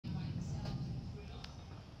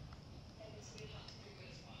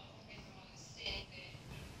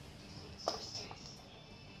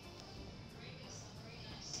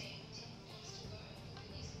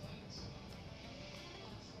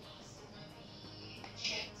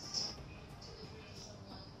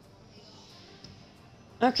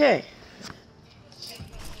Okay.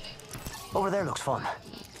 Over there looks fun.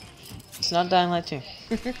 It's not Dying Light 2.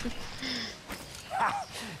 Ha!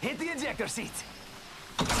 Hit the ejector seat.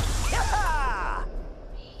 Yeah!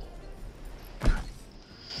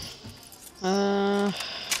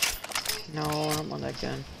 No, I don't want that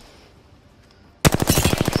gun.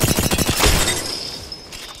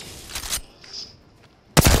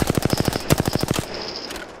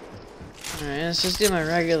 Alright, let's just do my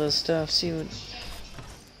regular stuff, see what...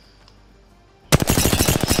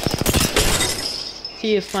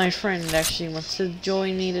 See if my friend actually wants to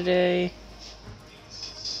join me today.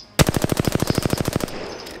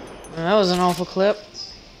 Well, that was an awful clip.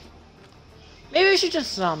 Maybe I should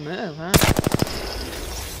just move, huh?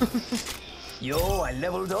 Yo, I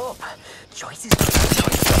leveled up. Choices.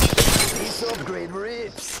 This upgrade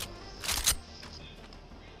rips.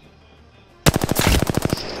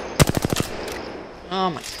 Oh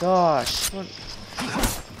my gosh. What?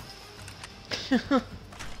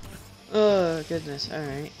 Oh goodness,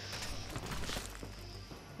 alright.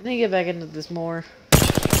 I need to get back into this more.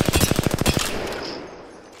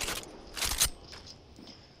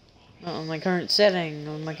 Not on my current setting,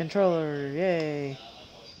 on my controller, yay.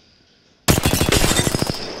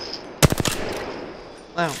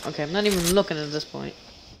 Wow, okay, I'm not even looking at this point.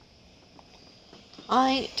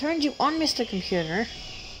 I turned you on, Mr. Computer.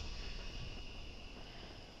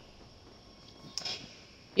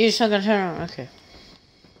 You're just not gonna turn on, okay.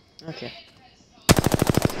 Okay.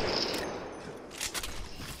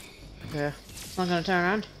 Okay. It's not gonna turn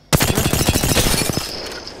on?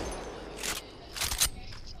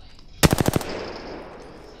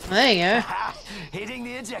 Huh? There you go. Hitting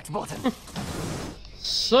the eject button.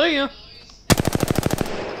 See ya.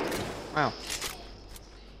 Wow.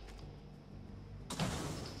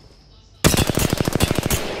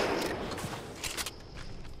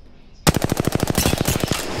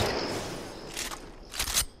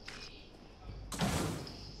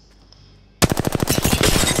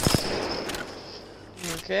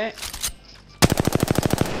 Okay.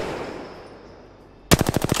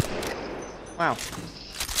 Wow.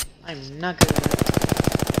 I'm not good at it.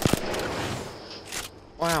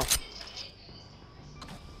 Wow.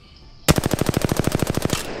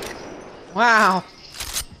 Wow.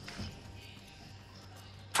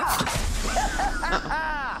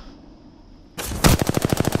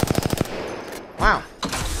 Wow.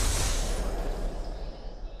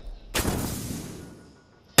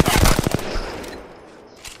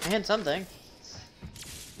 I hit something.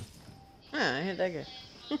 Yeah, I hit that guy.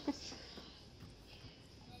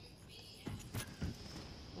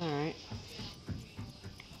 Alright.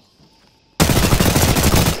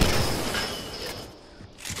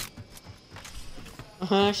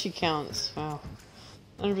 She counts. Wow.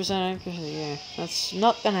 100% accuracy, yeah. That's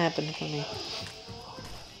not gonna happen for me.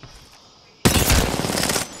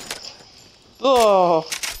 Oh!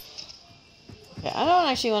 Okay, I don't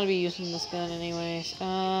actually want to be using this gun anyways.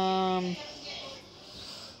 Nothing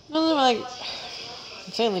like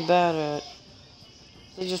insanely bad at.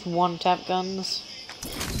 They're just one-tap guns.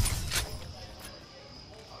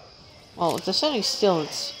 Well, if the setting's still,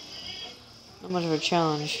 it's not much of a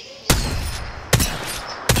challenge.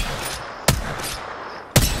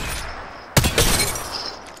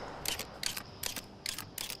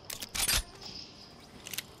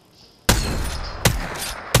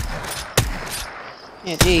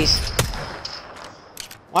 Yeah, jeez.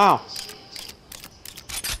 Wow.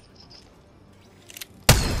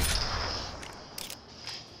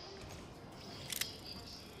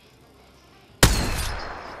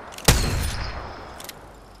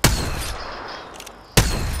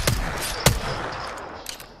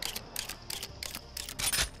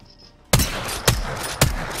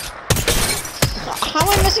 How am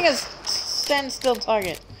I missing a standstill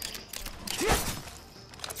target?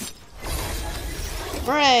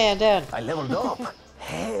 Hooray, I'm dead. I leveled up.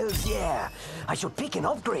 Hell yeah. I should pick an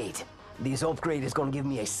upgrade. This upgrade is gonna give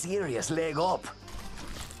me a serious leg up.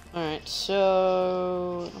 Alright,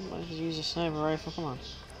 so I'm gonna use a sniper rifle, come on.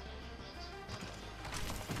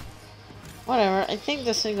 Whatever, I think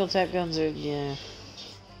the single tap guns are, yeah.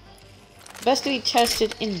 Best to be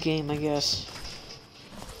tested in-game, I guess.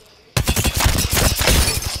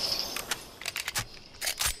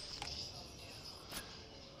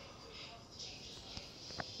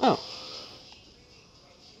 Oh.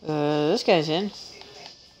 This guy's in.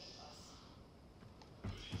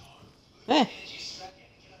 Eh.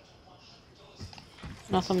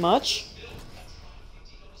 Nothing much.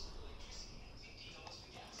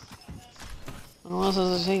 What else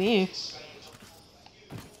does it say you?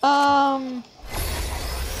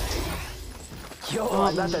 Yo,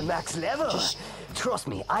 I'm at the max level. Trust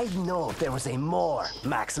me, I'd know if there was a more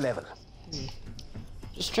max level.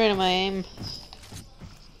 Just training my aim.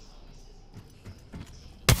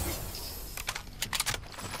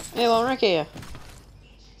 Hey, well, Ricky.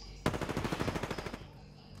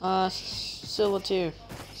 Silver 2.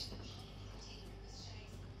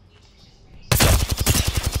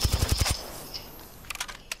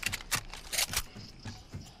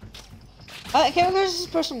 I came across this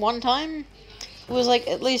person one time. It was like,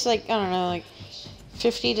 at least like, I don't know, like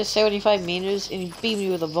 50 to 75 meters, and he beat me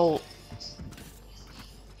with a volt.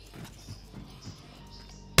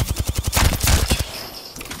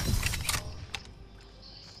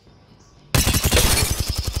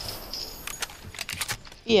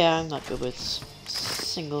 Yeah, I'm not good with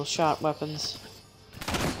single shot weapons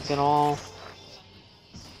at all.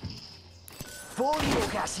 Full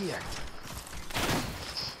gas here.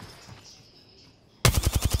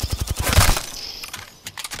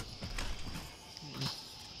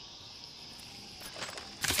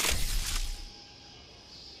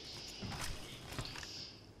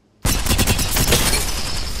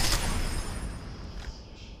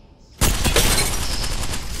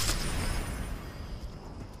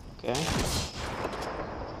 Okay.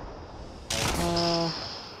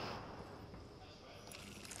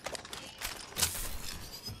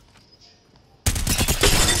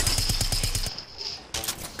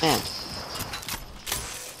 Man.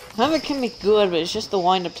 Hammer can be good, but it's just the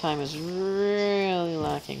wind-up time is really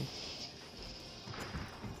lacking.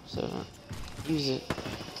 So, use it.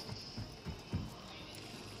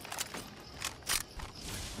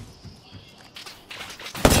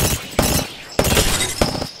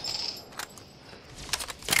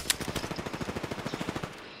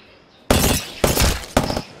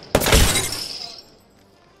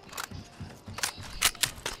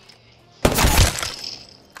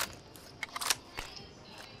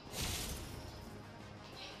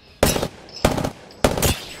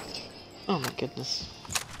 Oh my goodness.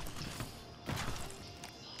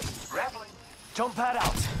 Grappling. Jump pad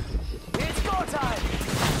out. It's go time.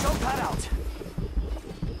 Jump pad out.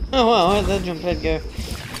 Oh wow, where'd that jump pad go?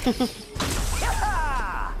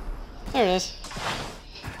 There it is.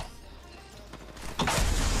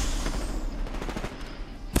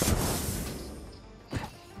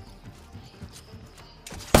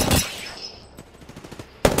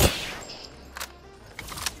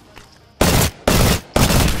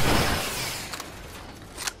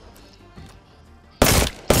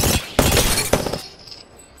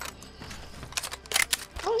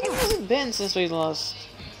 Been since we last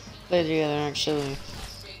played together, actually.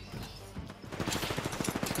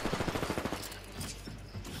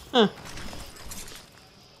 Huh.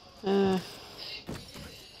 I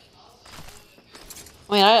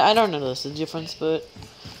mean, I don't notice the difference, but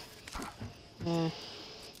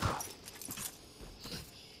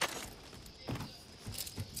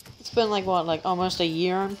it's been like what, like almost a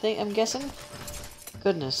year? I'm guessing.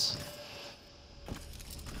 Goodness.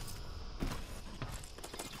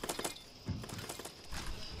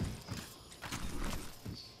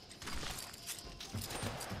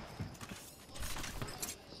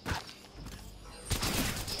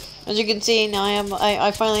 As you can see, now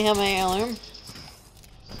I finally have my heirloom.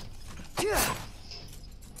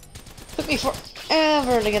 Took me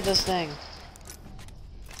forever to get this thing.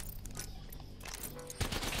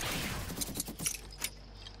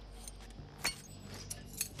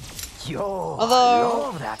 Yo, I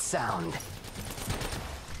love that sound.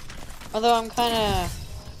 Although I'm kind of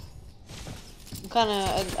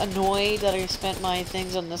annoyed that I spent my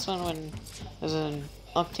things on this one when there's an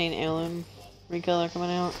Octane heirloom recolor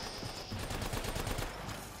coming out.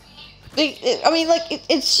 I mean, like,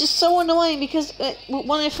 it's just so annoying because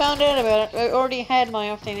when I found out about it, I already had my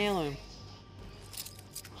Octane heirloom.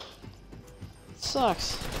 It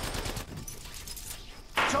sucks.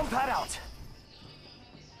 Jump pad out.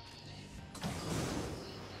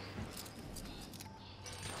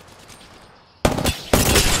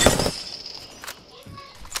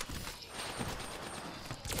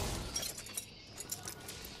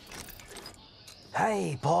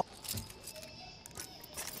 Hey, Paul.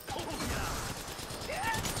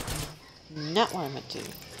 Not what I meant to.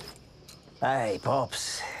 Hey,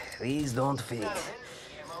 Pops. These don't fit.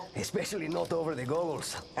 Especially not over the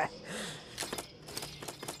goggles.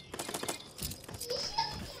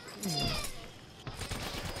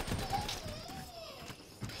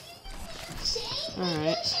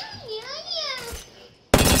 Alright.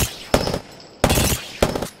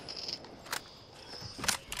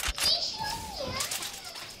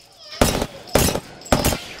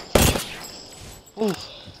 Oof.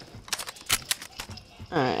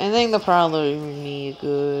 Alright, I think the Prowler would be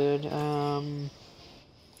good.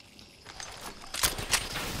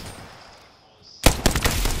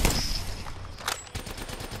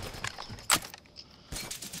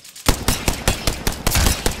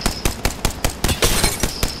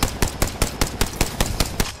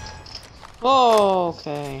 Oh,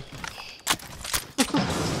 okay.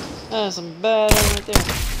 That's some bad aim right there.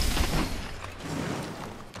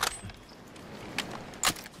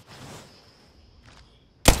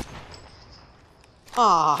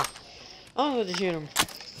 Ah, I'm going to shoot him.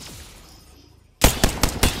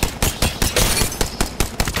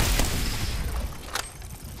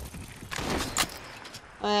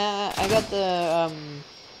 I got the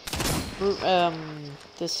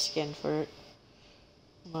this skin for it.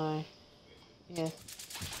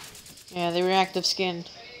 Yeah, the reactive skin.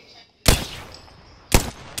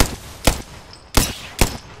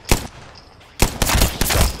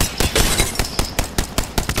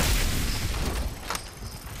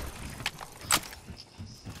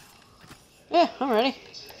 Yeah, I'm ready.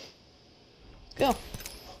 Go.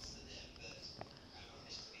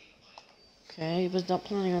 Okay, was not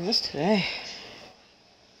planning on this today.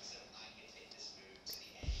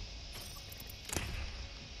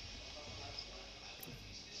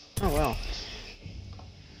 Oh well.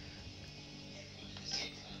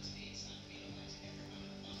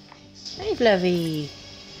 Hey Fluffy!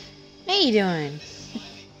 How you doing?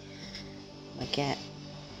 My cat.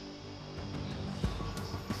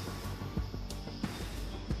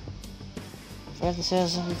 I have to say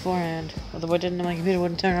something beforehand. Otherwise, my computer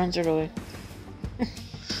wouldn't turn on straight away.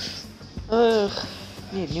 Ugh.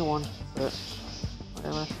 Need a new one, but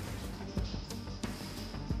whatever.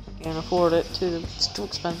 Can't afford it. It's too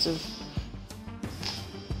expensive.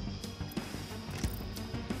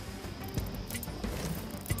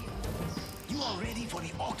 You all ready for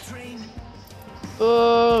the Ock train?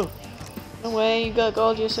 Oh! No way, you got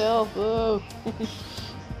gold yourself. Oh!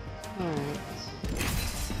 Alright.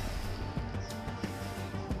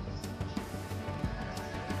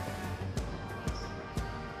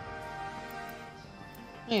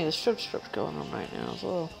 Hey, the strip's going on right now as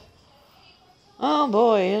well. Oh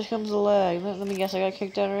boy, here comes the lag. Let me guess, I got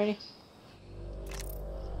kicked out already?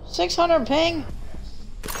 600 ping?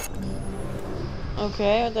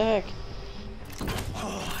 Okay, what the heck?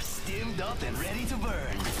 Oh, stimmed up and ready to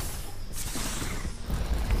burn.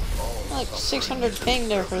 Like 600 ping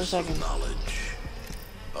there for a second. Knowledge.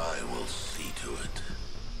 I will see to it.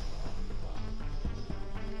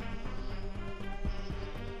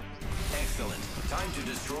 Excellent. Time to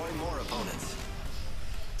destroy more opponents.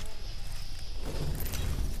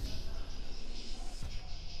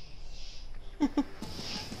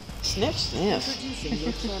 Sniff, sniff. Introducing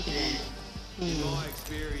your champion.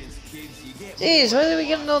 Jeez, why are we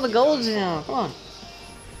getting all the golds now? Come on.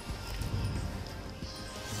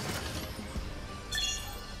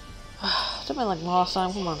 Did I like last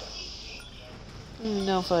time? Come on. I don't even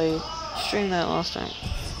know if I streamed that last time.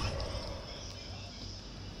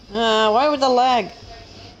 Why would the lag?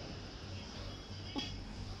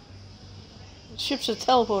 The ships are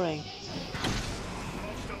teleporting.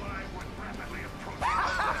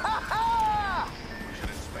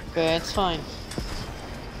 Okay, it's fine.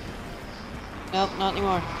 Nope, not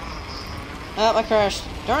anymore. Oh, I crashed.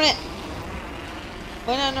 Darn it!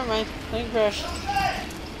 Wait, no, never mind. I didn't crash.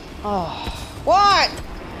 Oh. What?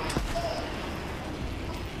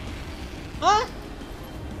 Huh?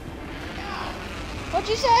 What'd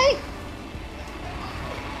you say?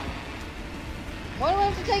 Why do I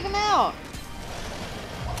have to take him out?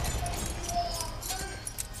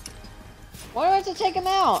 Why do I have to take him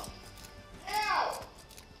out?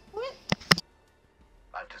 What?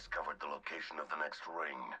 I've discovered the location of the next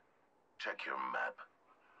ring. Check your map.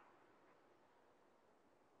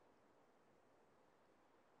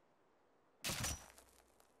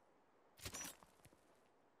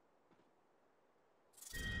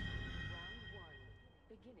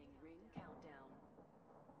 Beginning ring countdown.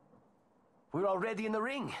 We're already in the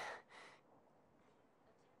ring.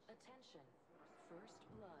 Attention. First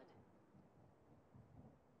blood.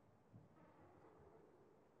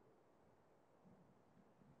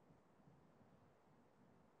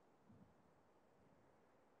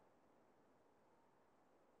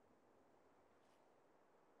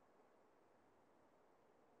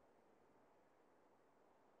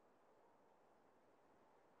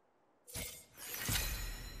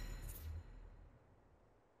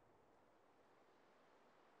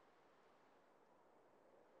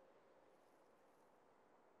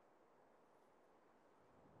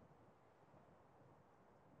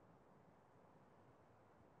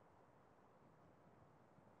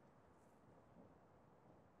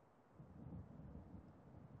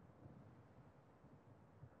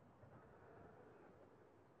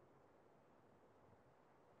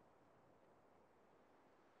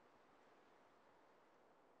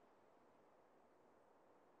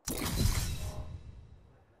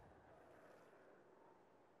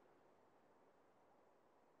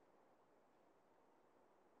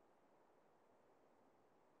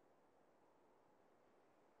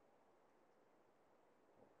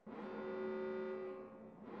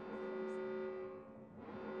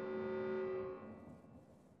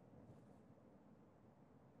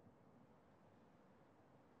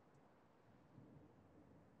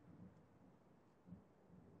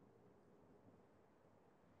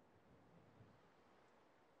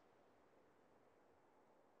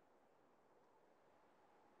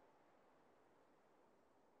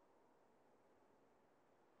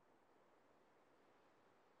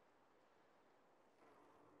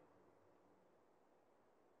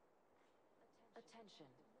 Attention.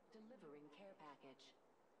 Delivering care package.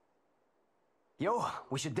 Yo,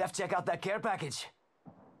 we should def check out that care package.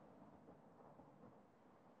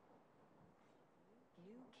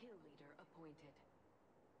 New kill leader appointed.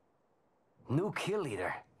 New kill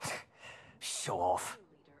leader. Show off. Kill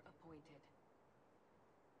leader appointed.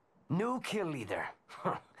 New kill leader.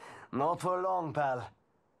 Not for long, pal.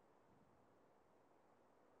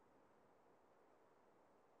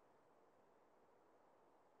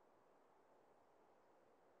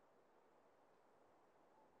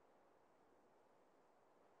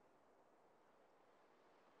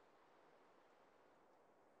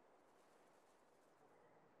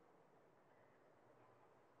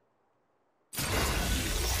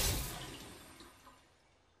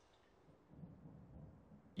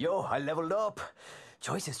 Yo, I leveled up.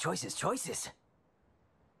 Choices, choices, choices.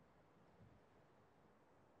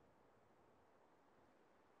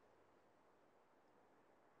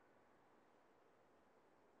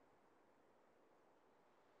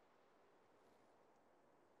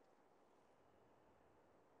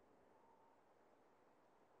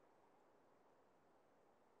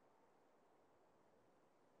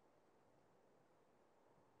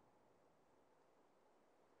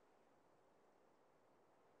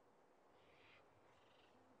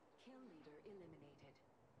 Kill leader eliminated.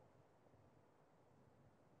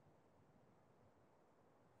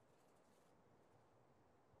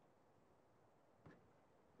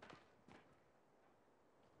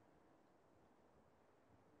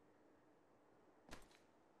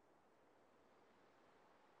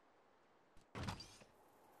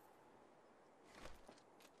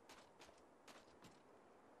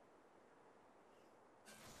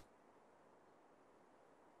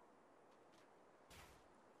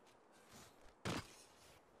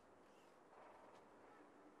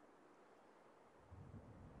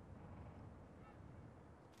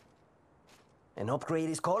 An upgrade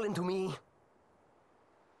is calling to me.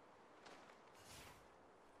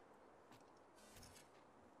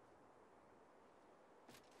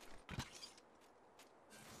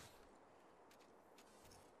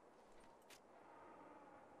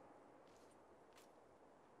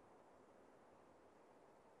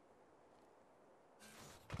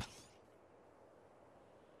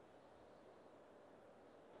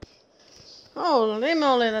 Holy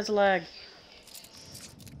moly, that's lag.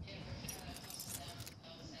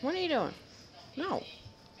 What are you doing? No.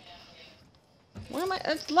 Why am I?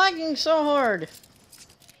 It's lagging so hard.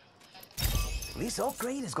 This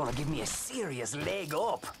upgrade is gonna give me a serious leg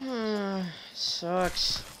up.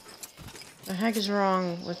 Sucks. The heck is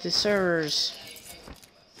wrong with the servers?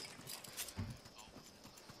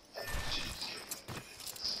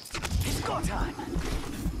 It's go time.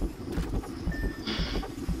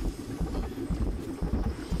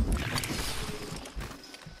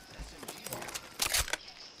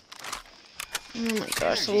 Oh my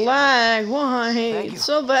gosh, the lag. Why? It's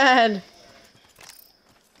so bad.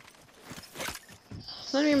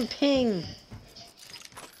 It's not even ping.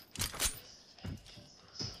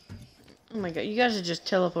 Oh my god, you guys are just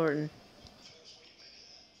teleporting.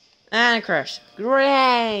 And it crashed.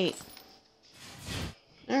 Great!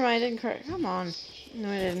 Never mind, it didn't crash. Come on. No,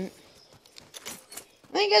 it didn't.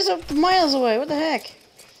 I think you guys are miles away. What the heck?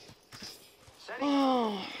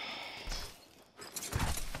 Oh.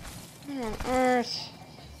 What on earth?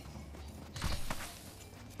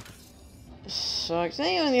 This sucks. Now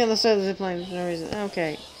you're on the other side of the zipline for no reason.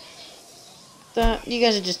 Okay. You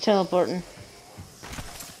guys are just teleporting.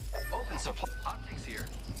 Open supply. Optics here.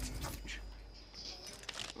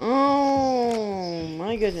 Oh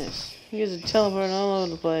my goodness. You guys are teleporting all over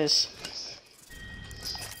the place.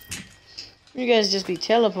 You guys just be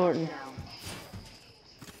teleporting.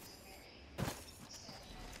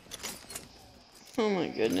 Oh my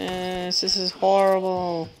goodness, this is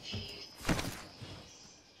horrible.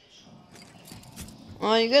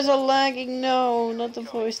 Oh, you guys are lagging. No, not the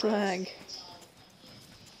voice lag.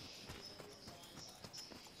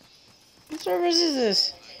 What servers is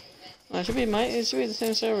this? Oh, it should be the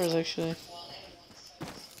same servers actually.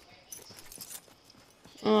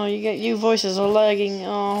 Oh, you voices are lagging.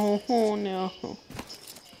 Oh no.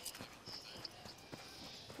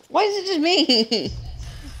 Why is it just me?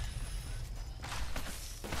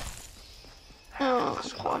 Oh,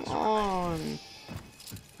 come on.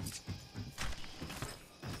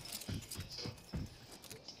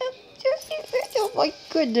 Oh my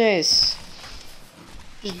goodness.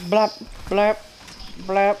 Just blap, blap,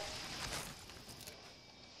 blap.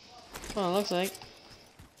 Oh, it looks like.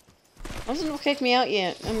 Why doesn't it kick me out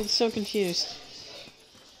yet? I'm so confused.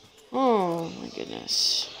 Oh my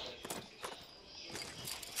goodness.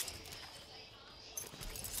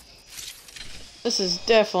 This is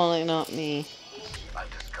definitely not me. I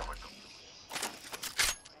discovered them.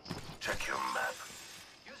 Check your map.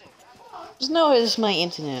 There's no way this is my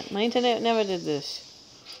internet. My internet never did this.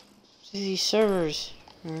 These servers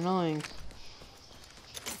are annoying.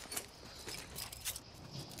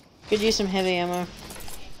 Could use some heavy ammo.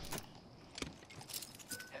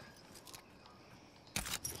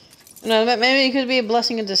 No, maybe it could be a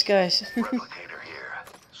blessing in disguise. Replicator here.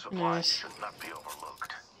 Supplies Nice. should not be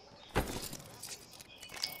overlooked.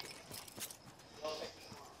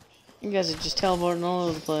 You guys are just teleporting all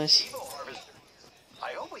over the place. Evo harvester.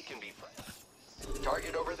 I hope we can be friends.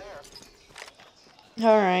 Target over there.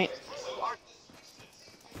 Alright.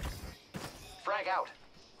 Frag out.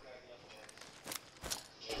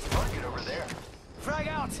 Target over there. Frag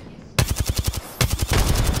out!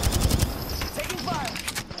 Taking fire!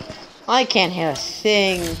 I can't hear a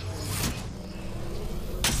thing.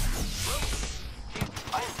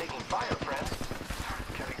 I am taking fire, friend.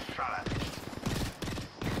 Getting shot at.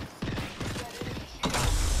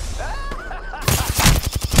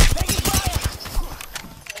 Taking fire!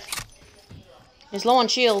 He's low on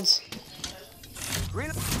shields.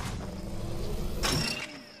 Reload.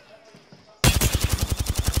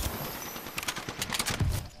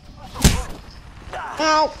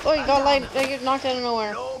 Ow! Oh, you got light. I get knocked out of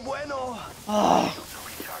nowhere. No bueno. Ugh,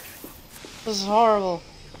 Recharging. this is horrible.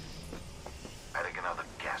 Adding another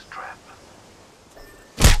gas trap.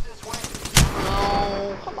 This way.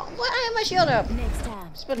 No, come on. Why I have my shield up? Next time.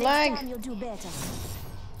 It's been Next lag. time you'll do better.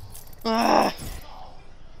 Ah.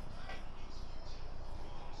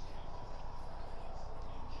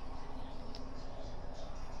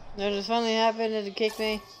 Did it finally happen? Did it kick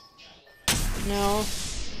me? No.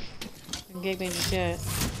 Didn't kick me just yet.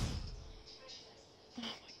 Oh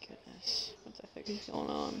my goodness. What the heck is going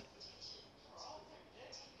on?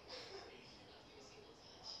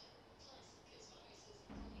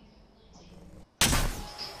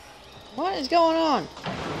 What is going on?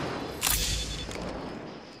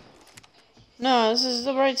 No, this is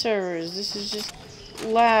the right servers. This is just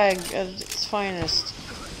lag at its finest.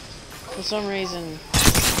 For some reason.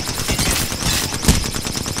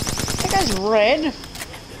 That guy's red.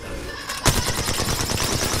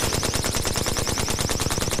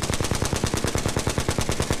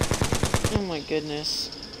 Oh my goodness.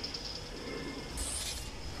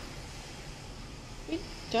 We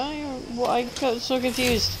die or what? I got so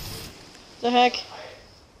confused. The heck?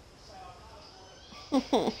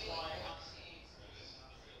 What's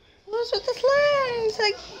with this lag? It's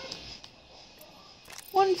like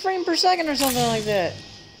 1 frame per second or something like that.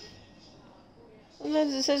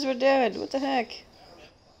 Sometimes it says we're dead. What the heck?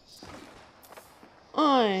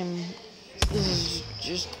 This is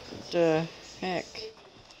just the heck.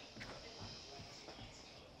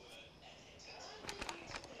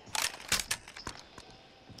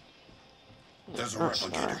 There's a That's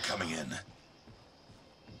replicator far. coming in.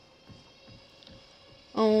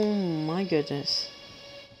 Oh my goodness.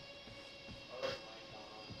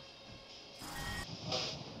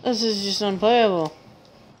 This is just unplayable.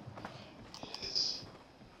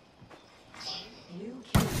 New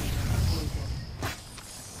kill leader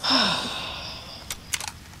appointed.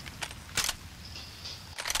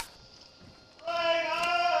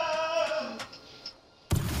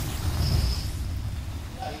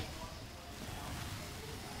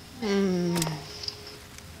 Hmm.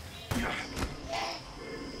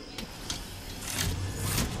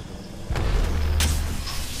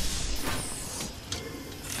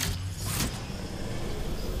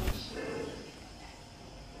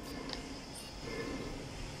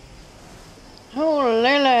 Holy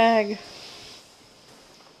lag!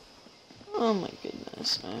 Oh my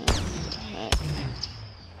goodness, man. What the heck?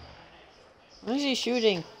 What is he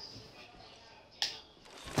shooting?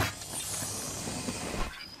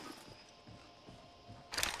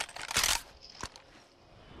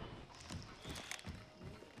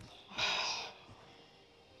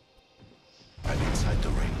 I'm inside the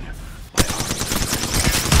ring.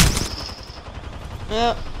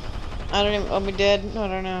 Yep. I don't even. I'll be dead. I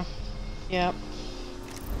don't know. Yep.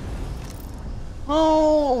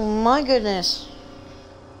 Oh my goodness.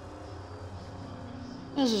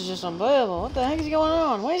 This is just unbelievable. What the heck is going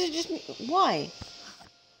on? Why is it just me? Why?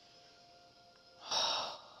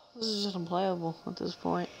 This is just unplayable at this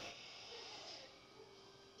point.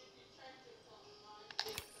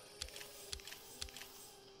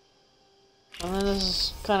 I mean, this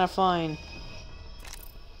is kind of fine.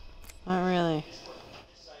 Not really.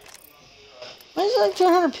 Why is it like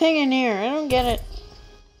 200 ping in here? I don't get it.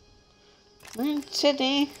 We're in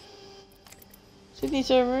Sydney. Sydney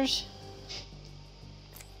servers.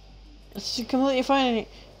 It's completely fine in here.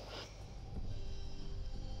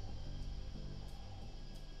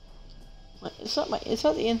 It's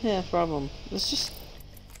not the internet problem. It's just,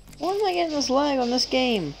 why am I getting this lag on this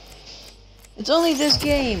game? It's only this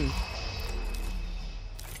game.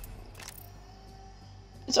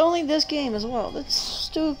 It's only this game as well. That's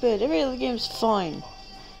stupid. Every other game's fine.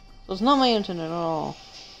 So it's not my internet at all.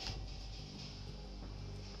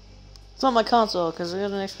 It's not my console because I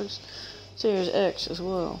got an Xbox Series X as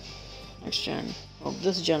well. Next gen. Well,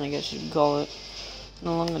 this gen I guess you could call it.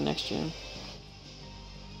 No longer next gen.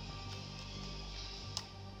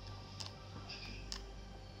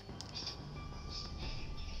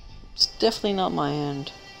 It's definitely not my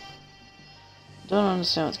end. Don't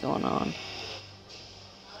understand what's going on.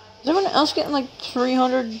 Is everyone else getting like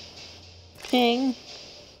 300 ping?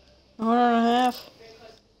 100.5?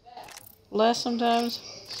 Less sometimes?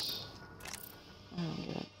 I don't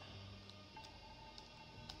get it.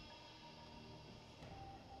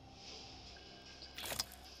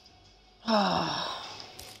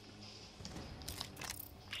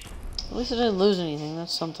 At least I didn't lose anything,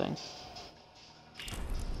 that's something.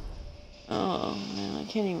 Oh man, I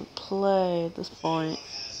can't even play at this point.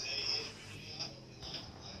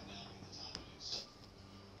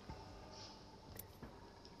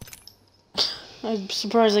 I'm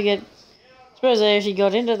surprised I actually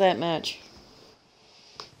got into that match.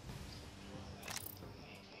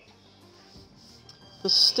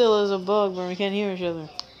 This still is a bug where we can't hear each other.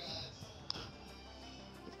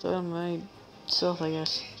 To myself, I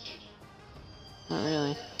guess. Not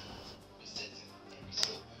really.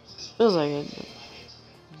 Feels like it.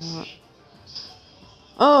 But not.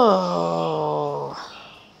 Oh!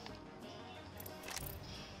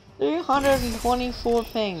 324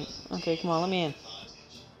 ping. Okay, come on, let me in.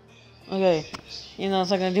 Okay, you know, it's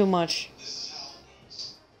not gonna do much.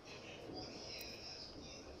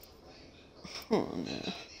 Oh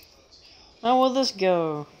no. How will this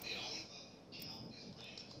go?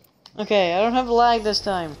 Okay, I don't have lag this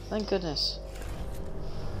time. Thank goodness.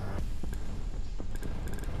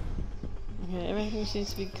 Okay, everything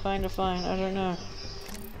seems to be kind of fine. I don't know.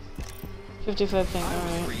 55 ping,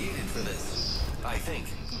 alright. Created for this, I think.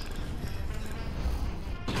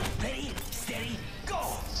 Ready, steady,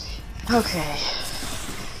 go! Okay.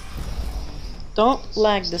 Don't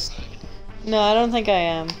lag this. No, I don't think I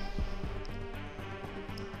am.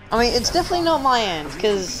 I mean, it's definitely not my end,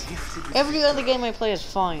 because every other game I play is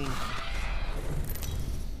fine.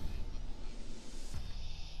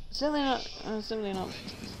 It's definitely not. It's definitely not.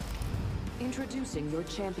 Introducing your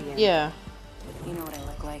champion. Yeah. You know what I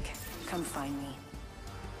look like. Come find me.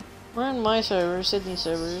 We're in my server, Sydney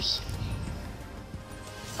servers.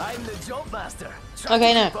 I'm the jump master.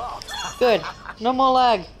 Okay, now. Good. No more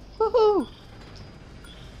lag. Woohoo!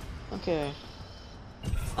 Okay.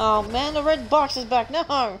 Oh man, the red box is back. No!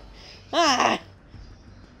 Ah!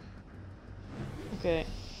 Okay.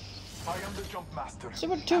 I am the jump master.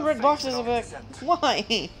 Super 2 red boxes are back.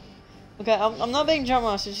 Why? Okay, I'm not being jump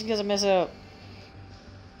master just because I mess up.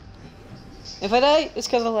 If I die, it's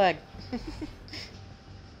because of lag.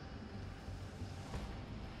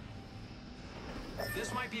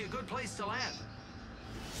 This might be a good place to land.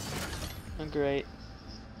 Oh, great.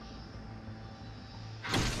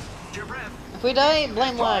 Your breath. If we die,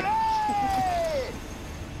 blame lag.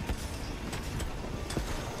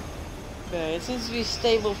 Okay, it seems to be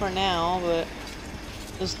stable for now, but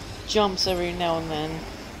just jumps every now and then.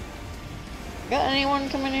 Got anyone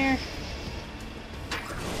coming here?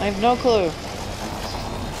 I have no clue.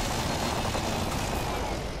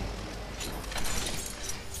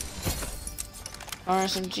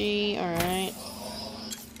 RSMG, alright.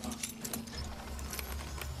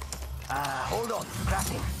 Hold on,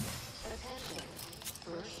 crafting.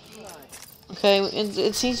 Okay,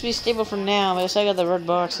 it seems to be stable for now, but I still got the red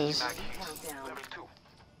boxes.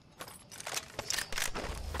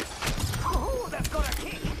 Oh, that's got a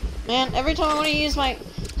kick. Man, every time I want to use an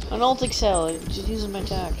ult excel, it just uses my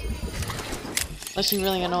attack. That's actually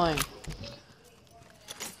really annoying.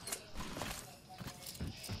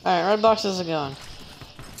 Alright, red boxes are gone.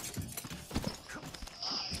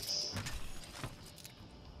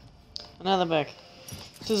 Another back.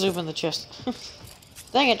 Just open the chest.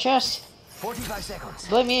 Dang it, chest! 45 seconds.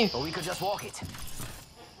 Blame you. Or we could just walk it.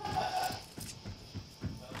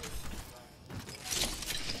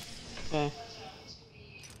 Okay.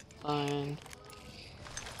 Fine.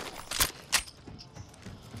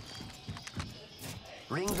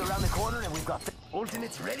 Rings around the corner and we've got the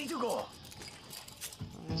ultimates ready to go.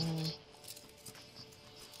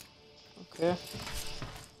 Okay.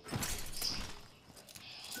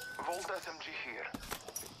 Volt SMG here.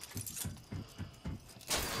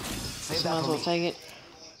 Save Might that as for well me. take it.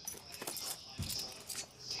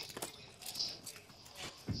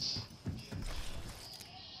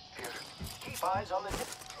 Eyes on the tip.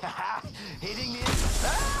 Hitting me.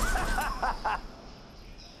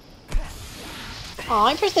 Oh,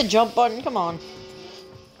 I pressed the jump button. Come on.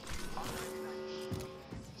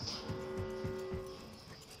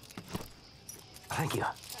 Thank you.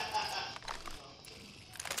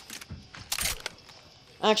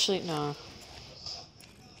 Actually, no.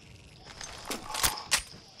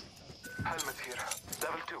 Helmet here.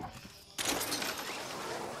 Level 2.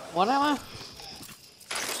 What am I?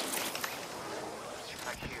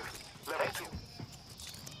 Back here. Level 2.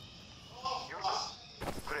 You're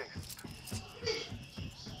good. Great.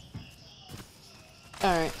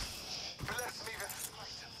 Alright. Bless me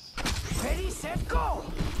with Ready, set, go!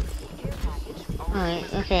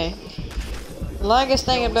 Alright, okay. The lag is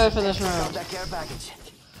thinking better for this Found round. that care package.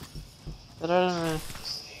 But I don't know.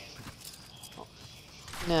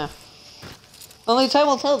 No. Only time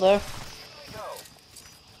will tell though.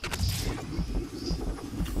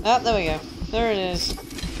 Ah, there we go. There it is.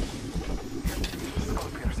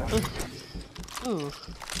 Ooh.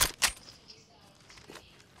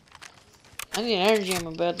 I need an energy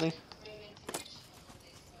ammo badly.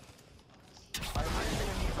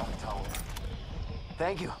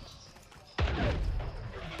 Thank you.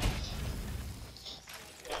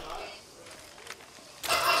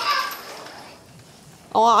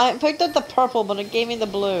 Oh, I picked up the purple, but it gave me the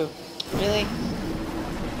blue. Really?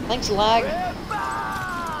 Thanks, lag.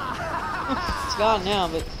 It's gone now,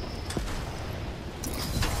 but...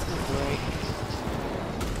 Great.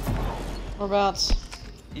 Whereabouts?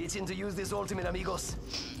 Itching to use this ultimate, amigos.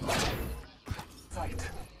 sight.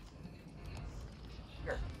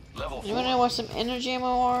 Here. Level 4. You wanna know what some energy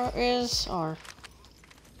ammo is? Or...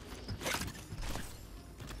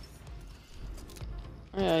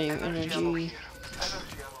 Where are you, Energy ammo energy? here.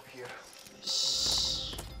 Energy ammo here.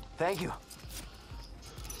 Thank you.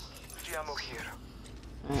 Energy ammo here.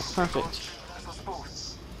 Alright, perfect. Let us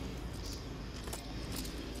both.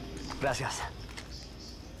 Gracias.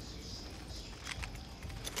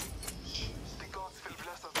 The gods will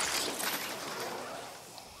bless us.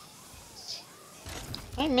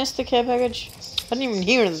 I missed the care package. I didn't even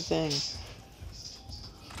hear the thing.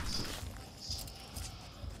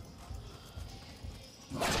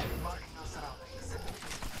 Marking our surroundings.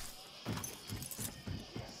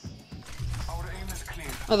 Our aim is clear.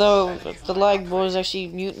 Although the lag was actually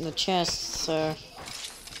muting the chest, so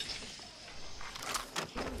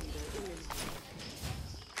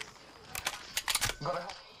Gotta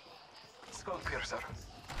help. Skull piercer.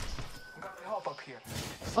 Gotta help up here.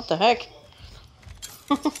 what the heck?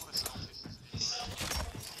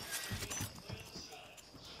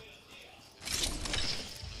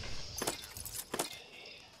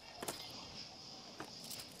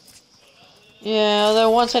 Yeah,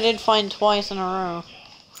 although once I did find twice in a row.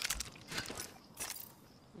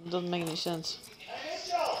 It doesn't make any sense.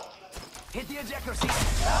 Hit the ejector seat.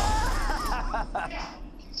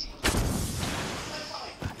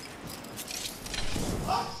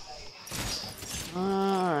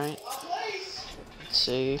 Alright. Let's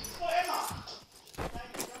see.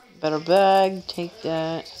 Better bag, take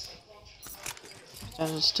that.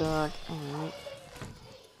 Standard stock, alright.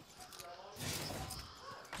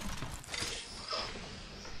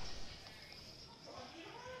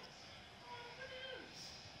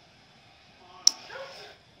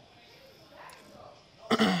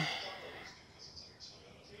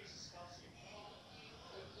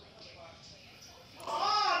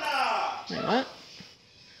 Wait, what?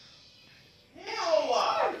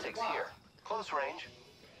 Optics here. Close range.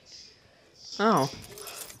 Oh.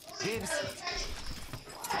 Dibs.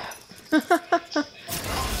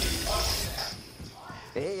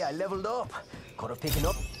 Hey, I leveled up. Gotta pick it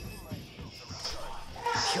up.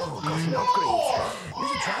 Yo, got an upgrade. You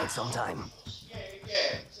should try it sometime.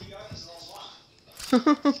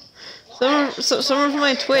 Someone from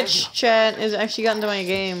my Twitch chat has actually gotten to my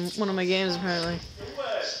game, one of my games apparently.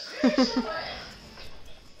 It's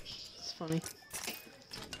funny.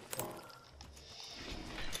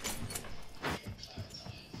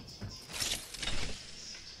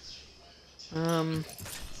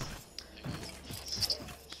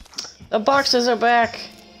 The boxes are back.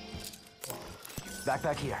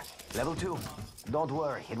 Backpack here. Level 2. Don't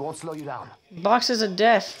worry, it won't slow you down. Boxes of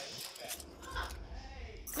death.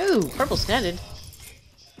 Ooh, purple standard.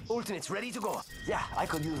 Ultimate's ready to go. Yeah, I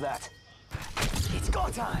could use that. It's go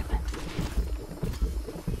time.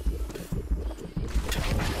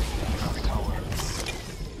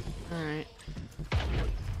 Alright.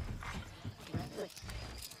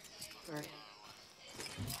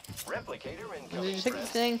 Replicator and Did you take the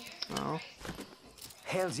thing? Oh.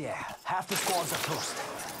 Hells yeah. Half the squads are toast.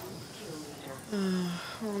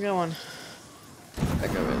 Where are we going?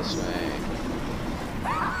 Back over this way.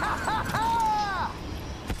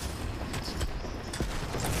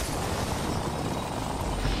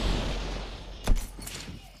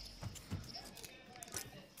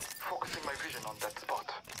 Focusing my vision on that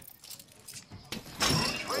spot.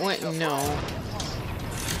 Wait, no.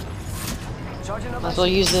 Charging up Might as well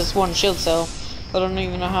use this one shield cell. I don't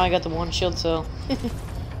even know how I got the one shield cell.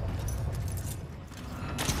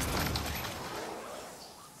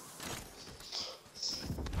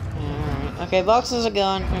 Alright. Okay, boxes are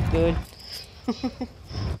gone. We're good.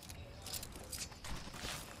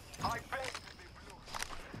 I beg to be blue.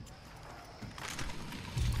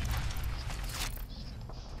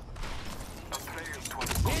 A player to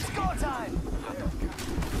It's go time!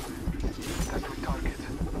 that we target.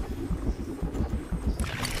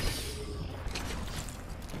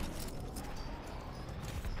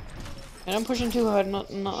 And I'm pushing too hard,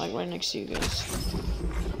 not like right next to you guys.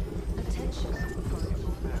 Attention.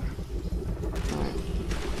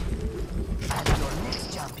 Your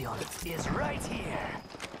next champion is right here.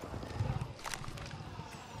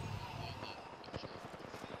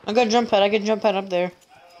 I got a jump pad. I can jump pad up there.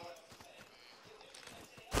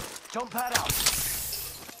 Jump pad out.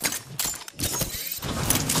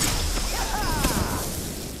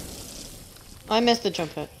 I missed the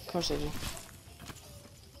jump pad. Of course I did.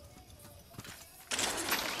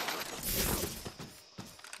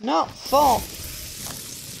 No, fall.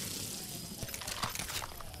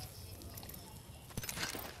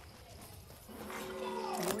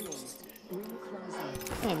 Warning. Ring closing.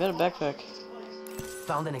 Oh, I got a backpack.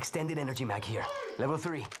 Found an extended energy mag here. Level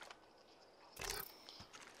 3.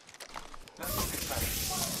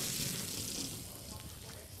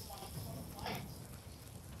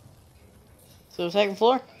 So second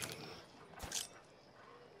floor?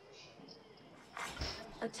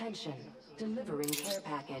 Attention. Delivering care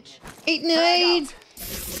package. 8 nade!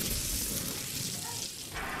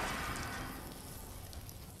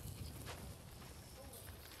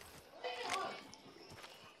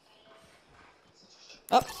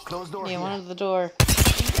 Up. Closed door Yeah, here. one at the door.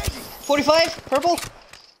 45, purple.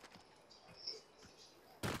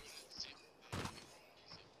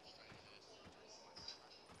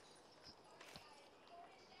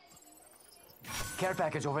 Care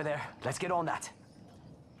package over there. Let's get on that.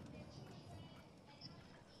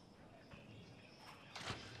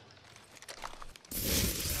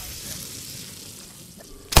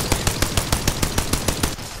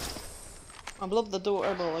 I blew up the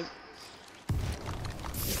door, but like.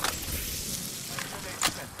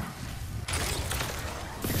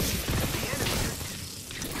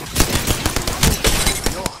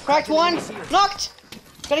 Cracked one! Knocked!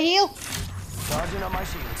 Gotta heal! Charging on my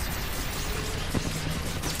shields.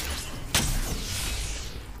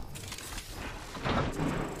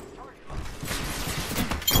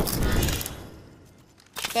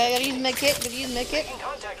 Okay, gotta use medkit, gotta use medkit. Making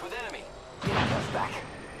contact with enemy. Get my health back.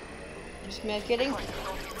 Just medkitting. Over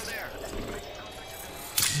there.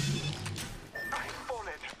 I've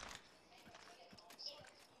fallen.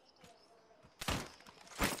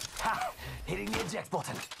 Ha! Hitting the eject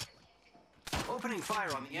button. Opening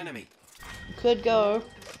fire on the enemy. Could go.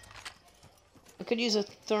 I could use a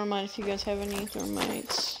thermite if you guys have any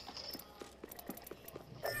thermites.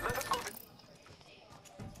 Let us go this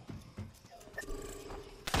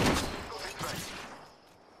way.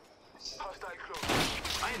 Hostile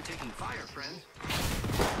close. I am taking fire, friend.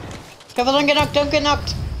 Careful, don't get knocked, don't get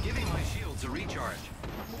knocked! Giving my shields a recharge.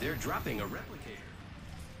 They're dropping a replicator.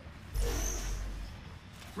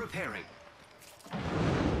 Repairing.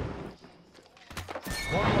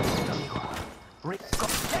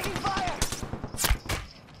 Taking fire!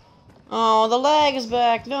 Oh, the lag is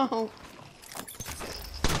back, no!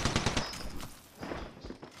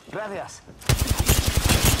 Gracias.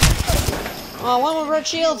 Oh, one with red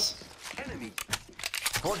shields! Enemy.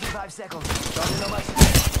 45 seconds. Charging on my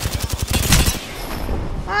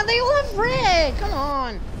Ah, they all have red! Come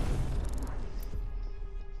on!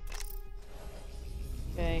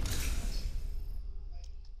 Okay.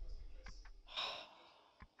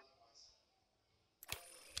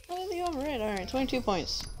 Oh, they all have red. Alright, 22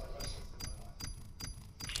 points.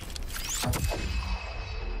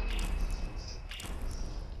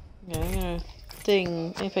 Yeah, I'm gonna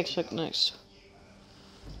thing Apex pick next.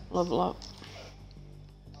 Level up.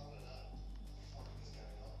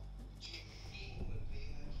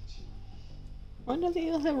 Why do they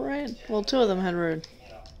all have red? Well, two of them had red.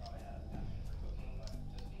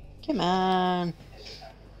 Come on.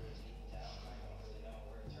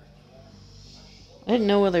 I didn't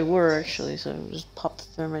know where they were actually, so I just popped the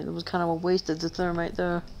thermite. It was kind of a wasted the thermite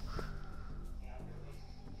though.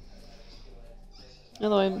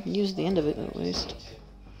 Although I used the end of it at least.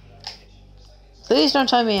 Please don't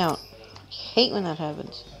time me out. I hate when that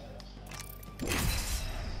happens.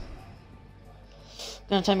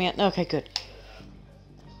 Gonna time me out. Okay, good.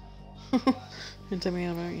 Gonna time me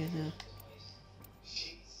out, aren't you? Yeah.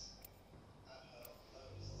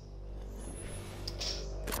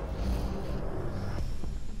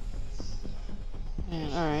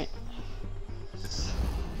 Alright.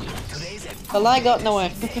 The lag got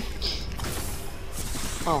nowhere.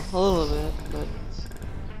 Oh, a little bit, but...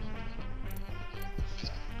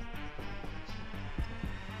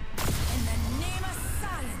 In the name of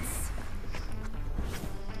silence.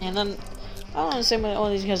 And then, I don't understand why all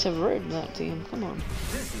these guys have red in that team. Come on.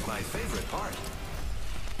 This is my favorite part.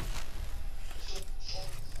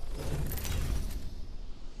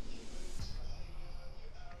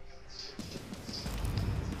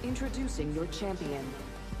 Introducing your champion.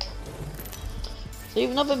 So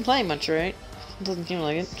you've not been playing much, right? Doesn't seem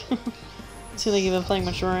like it. Seems like you've been playing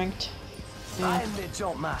much ranked. Yeah. I'm the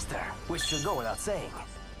jump master, which should go without saying.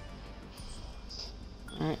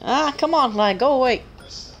 Alright. Ah, come on, lag, go away.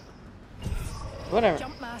 Whatever.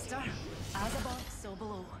 Jump master. As above, so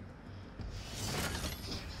below.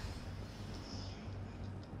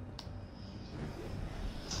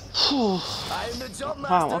 I'm the jump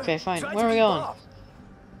master. Wow, okay, fine. Try Where to are we keep going? up.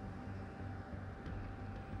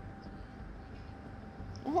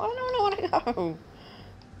 Well, I don't know where to go.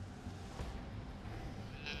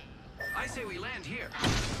 I say we land here.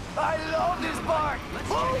 I love this part.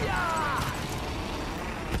 Oh yeah!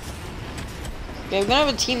 Okay, we're gonna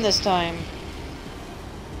have a team this time.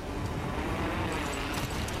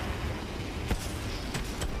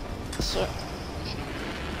 So,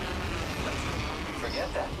 Forget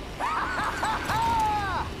that.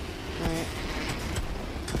 alright.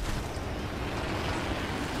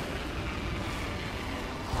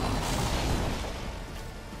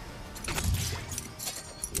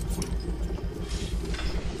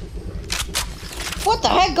 What the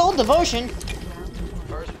heck? Gold devotion?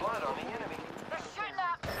 First blood on the enemy. They're shooting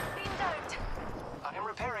at. Beam down. I am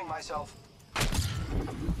repairing myself.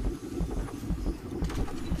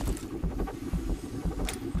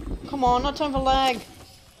 Come on, not time for lag.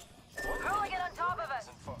 Rolling it on top of us.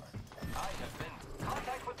 Isn't far. I have been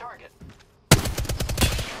contact with target.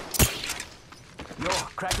 Yo,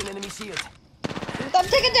 cracking enemy shield. I'm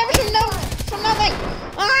taking damage from nothing.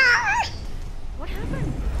 Ah! What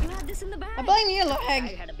happened? You had this in the bag. I blame you, I lag.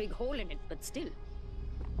 had a big hole in it, but still.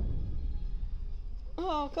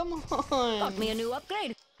 Oh, come Got on. me a new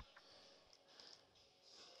upgrade.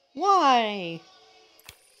 Why?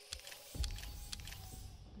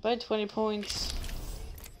 By 20 points.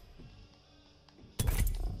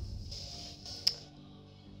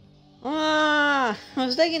 Ah! I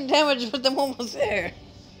was taking damage, but the one was there.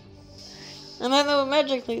 And then they were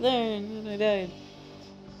magically there, and then I died.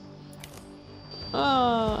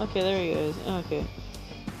 Oh, okay, there he goes. Okay.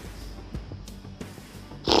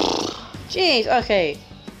 Jeez, okay.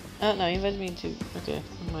 Oh, no, he invited me to... Okay,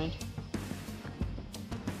 never mind.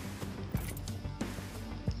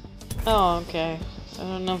 Oh, okay. I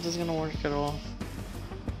don't know if this is gonna work at all.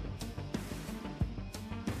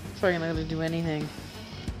 Probably not gonna do anything.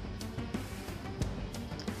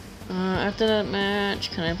 After that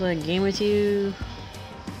match, can I play a game with you?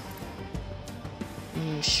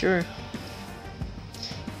 Sure.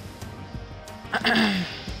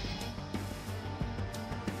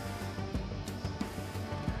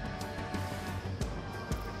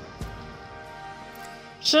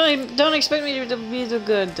 So don't expect me to be too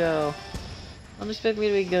good, though. Don't expect me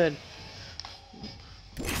to be good.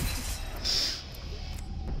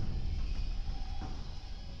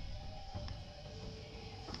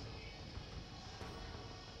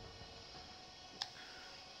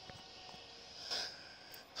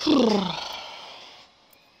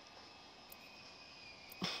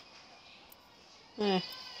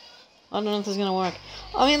 I don't know if this is gonna work.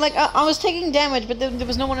 I mean, like, I was taking damage, but there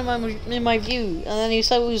was no one in my view, and then he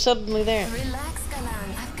was suddenly there. Relax, Galan.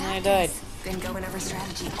 I've got And I died. this. Been going over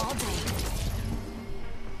strategy all day.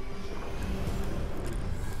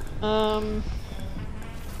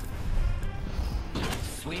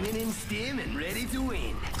 Swimming in steam and ready to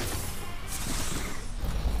win.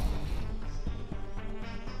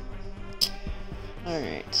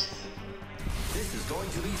 Alright. This is going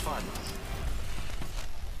to be fun.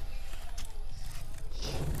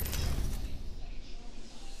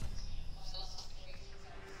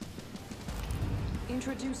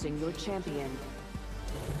 Introducing your champion.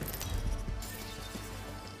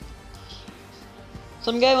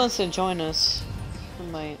 Some guy wants to join us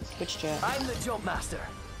in my Twitch chat. I'm the jump master.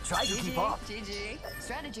 Try to keep up. GG.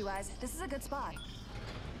 Strategy-wise, this is a good spot.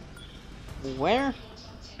 Where?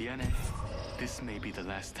 미안해. This may be the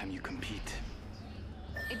last time you compete.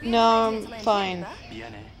 No, I'm fine.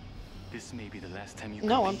 미안해. This may be the last time you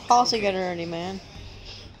No, I'm compete. policy getter already, man.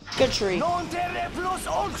 Good tree. Non terre plus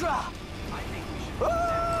ultra!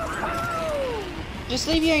 Just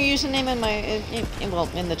leave your username in my, well,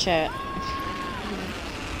 in the chat.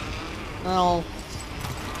 And I'll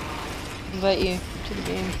invite you to the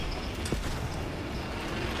game.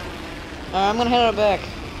 I'm gonna head out back.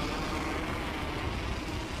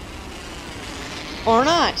 Or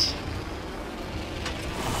not!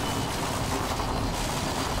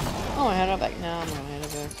 Oh, I head out back. No, I'm gonna head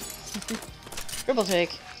out back. Triple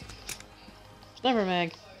take. Sniper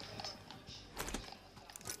mag.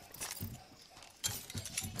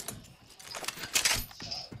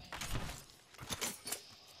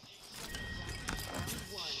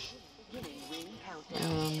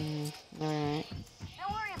 Alright.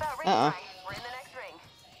 Don't worry about ring Uh-oh. price. We're in the next ring.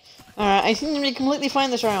 Alright, I seem to be completely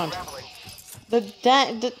fine this round.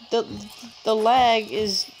 The lag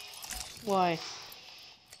is... Why?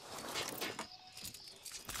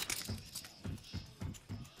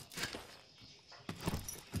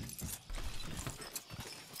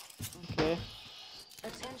 Okay.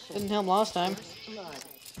 Didn't help last time.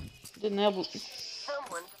 Didn't help...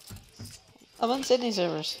 Someone. I'm on Sydney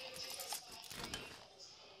servers.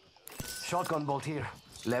 Shotgun bolt here.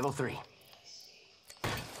 Level 3.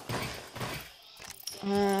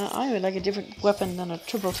 I would like a different weapon than a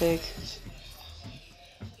triple take.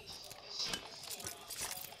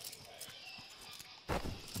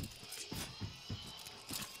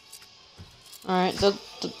 Alright, the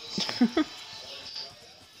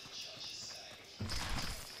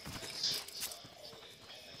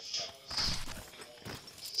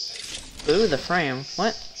Ooh, the frame.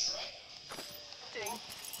 What?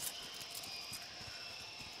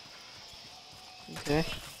 Okay.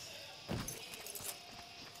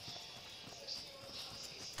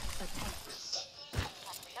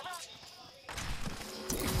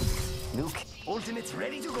 Nuke. Ultimate's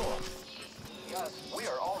ready to go. Gus, we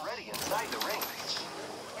are already inside the ring.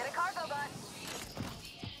 Get a cargo bot.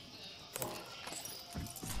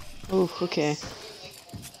 Ooh, okay.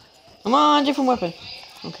 Come on, different weapon.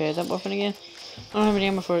 Okay, that weapon again. I don't have any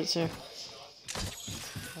ammo for it, sir.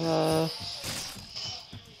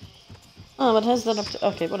 Oh, but it has that up to...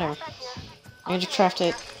 Okay, whatever. I can just craft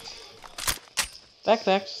it.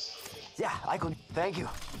 Backpack. Yeah, I could. Thank you.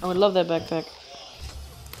 I would love that backpack.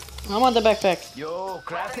 I want the backpack. Yo,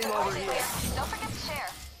 crafting over here. Don't forget to share.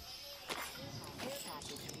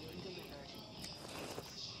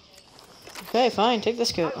 Okay, fine. Take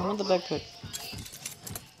this coat. I want the backpack.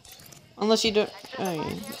 Unless you don't... Oh,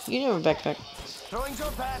 you do have a backpack. Throwing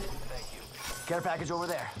jump pad. Care package over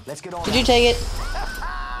there. Let's get on. Did you take it?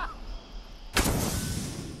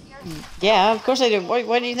 Yeah, of course I do.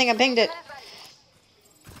 Why do you think I pinged it?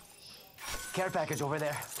 Care package over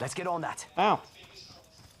there. Let's get on that. Wow.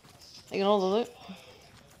 Taking all the loot.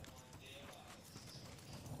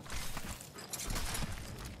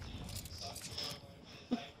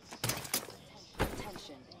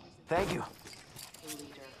 Thank you.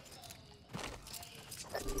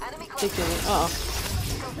 Enemy Take the loot. Uh-oh.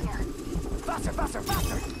 Faster, faster,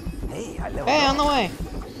 faster. Hey, I leveled Hey, up. on the way.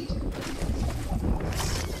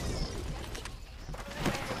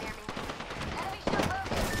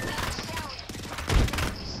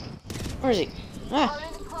 Where is he? Ah.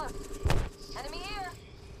 Enemy here.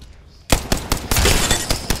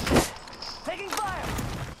 Taking fire.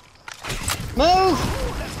 Move!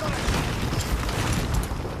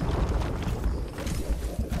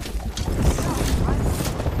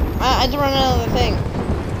 Ah, I had to run out of the thing.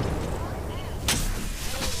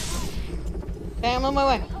 Okay, I'm on my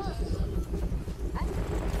way.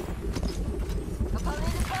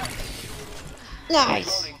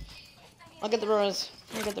 Nice! I'll get the res.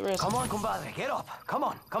 I'll get the res. Come on, compadre. Get up. Come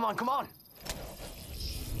on, come on, come on.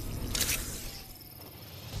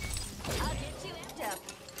 I'll get you amped up.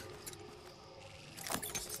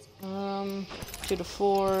 2 to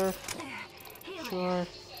 4. Sure.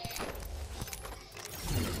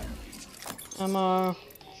 Ammo.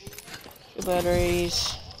 2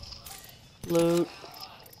 batteries. Loot.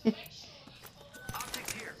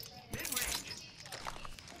 Optics here. Mid-range.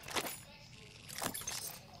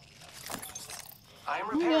 I'm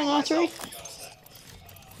You repairing got an R3?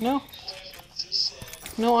 No?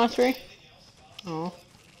 No R3? Oh.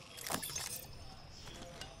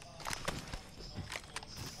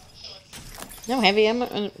 No heavy ammo?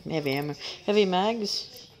 Heavy ammo. Heavy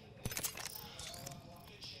mags?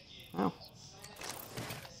 Wow.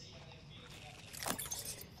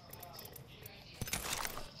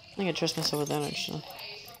 I think I trust myself with that actually.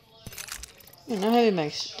 Ooh, no heavy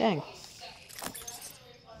mags. Dang.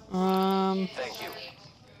 Thank you.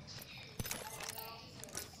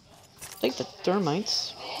 Take the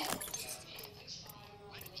thermites.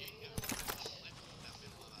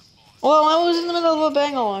 Well, I was in the middle of a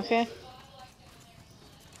bangle, okay?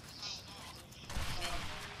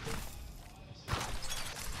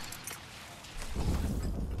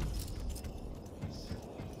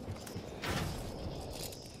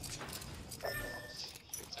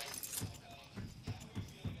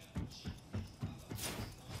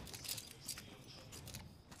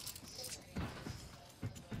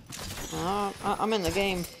 I'm in the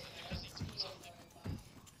game.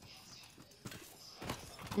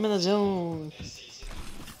 I'm in the zone.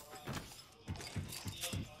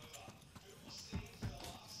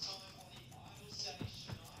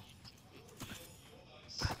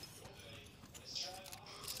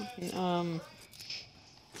 I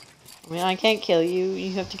mean, I can't kill you.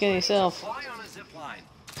 You have to kill yourself. Fly on a zip line.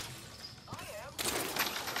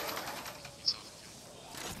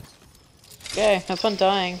 Okay, have fun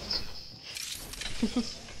dying.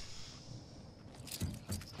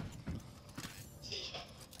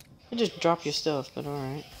 You just drop your stuff, but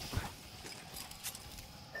alright.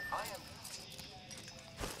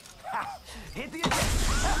 Hit the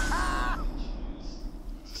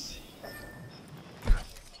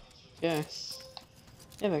Yeah.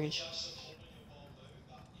 Yeah, package.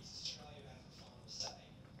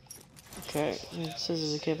 Okay, it says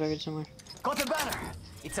there's a care package somewhere. Got the banner.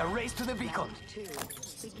 It's a race to the beacon. Round 2.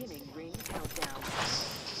 Beginning ring countdown.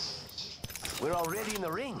 We're already in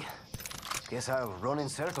the ring. Guess I'll run in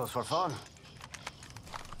circles for fun.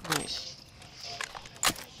 Nice.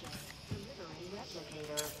 Delivering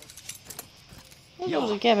replicator. There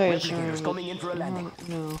was a care package replicator's somewhere, coming in for a landing.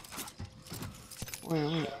 No.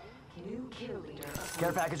 Wait. New kill leader.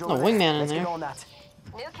 Care package No, over there. wingman in Let's there. get on that.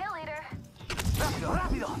 New kill leader. Rápido,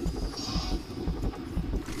 rápido.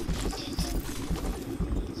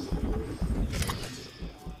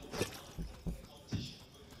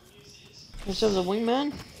 This is a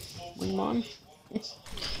wingman? Wingman?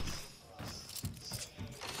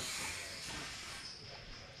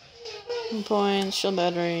 Points, shield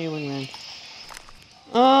battery, wingman.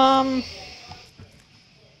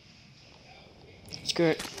 Screw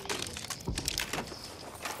it.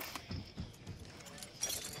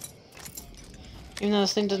 Even though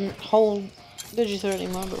this thing doesn't hold Digithread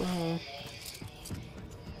anymore, but whatever.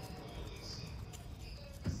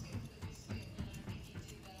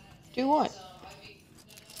 Do what?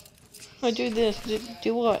 I do this.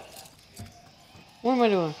 Do what? What am I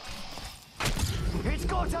doing? It's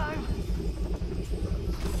go time.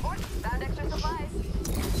 Found extra supplies.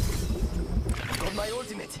 Got my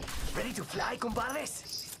ultimate. Ready to fly, compadres?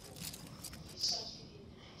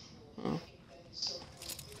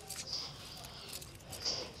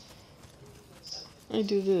 I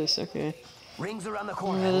do this, okay. Rings around the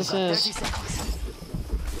corner. Yeah, We've this got is- 30 seconds.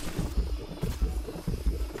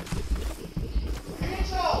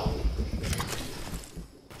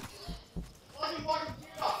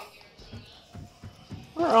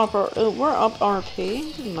 We're up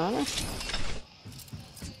RP. Doesn't matter.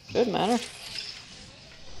 Should matter.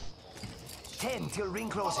 10 till ring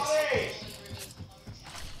closes. I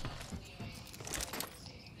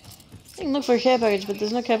can look for a care package, but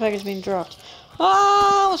there's no care package being dropped.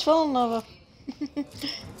 Ah, I was falling lava. Warning.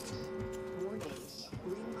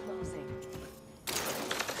 Ring closing.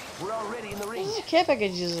 We're already in the ring. There's care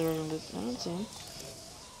packages around it. I don't see them.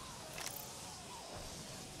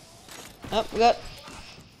 Oh,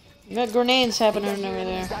 we got grenades happening over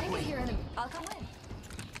there. I'll come in.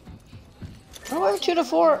 Oh, we're 2 to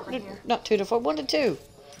 4. Not 2 to 4. 1 to 2.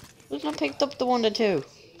 Who's not picked up the 1 to 2?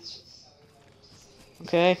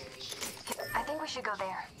 Okay. I think we should go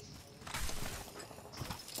there.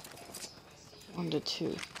 1 to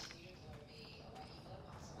 2.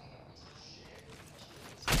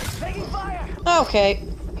 Taking fire. Okay.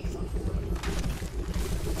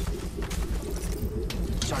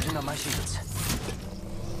 Charging on my shields.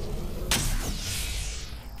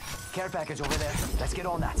 Care package over there. Let's get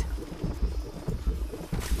on that.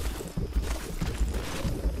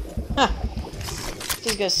 Huh.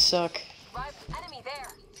 These guys suck. Right, enemy there.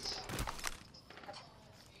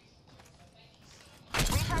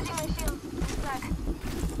 Recharging my shield. Sec.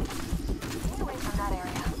 Stay away from that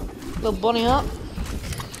area. Little bunny hop.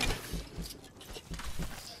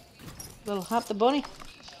 Little hop the bunny.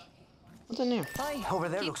 What's in there? Over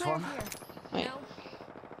there looks fun. Wait.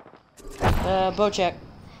 Bow check.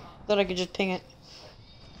 Thought I could just ping it.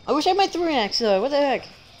 I wish I had my 3-axe though. What the heck?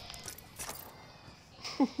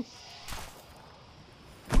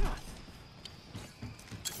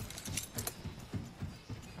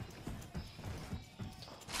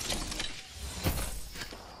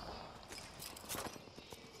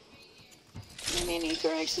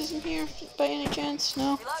 Pickaxe isn't here by any chance?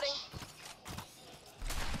 No. Reloading.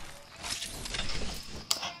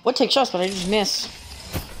 Would take shots, but I just miss.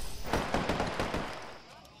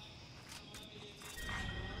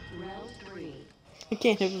 Round 3. I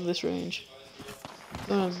can't hit with this range. I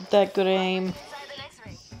don't have that good aim. Inside the next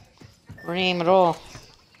ring. Or aim at all.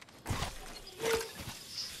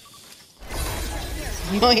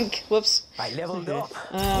 Yoink! Whoops. I leveled up.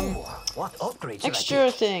 Um, Ooh, what upgrade should Extra I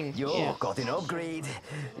take? thing. Yo, Yeah. got an upgrade.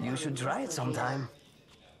 You should try it sometime.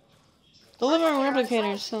 Delivering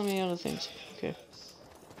replicators, telling me other things. Okay.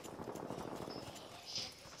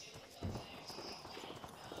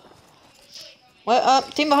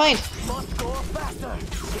 What? Team behind! Must go faster.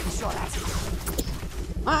 Getting shot at.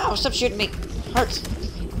 Ow, stop shooting me. Hurts.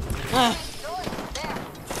 Ah.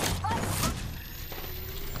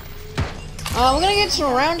 We're gonna get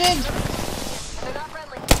surrounded. They're not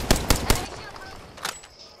friendly.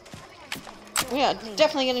 Enemy shield. Yeah,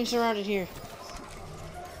 definitely getting surrounded here.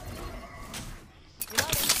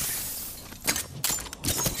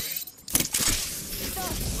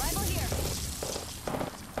 Rival here.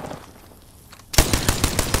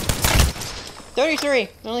 33.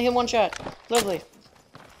 Only hit one shot. Lovely.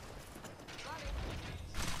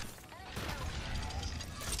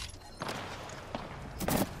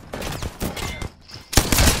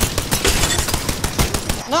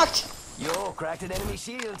 Knocked. Yo, cracked an enemy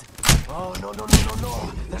shield. Oh, no, no, no, no,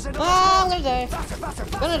 no. There's another Ah, I'm squad. gonna die. Faster, faster,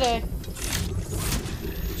 faster. Gonna die.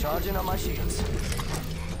 Charging on my shields.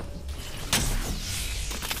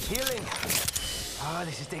 Healing. Ah,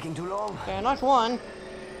 this is taking too long. Okay, I knocked one.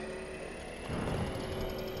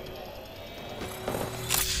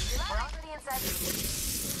 We're on to the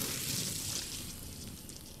inside.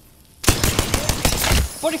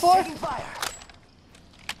 44. Taking fire.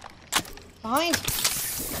 Behind.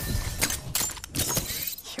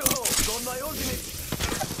 Yo, got my ultimate.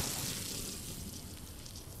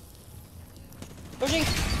 Pushing.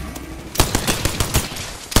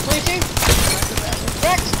 22.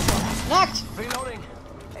 Wrecked. Knocked. Reloading.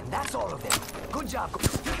 And that's all of them. Good job.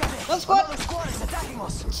 Another squad. Another squad is attacking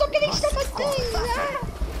us. Stop getting stuck on Go things. faster.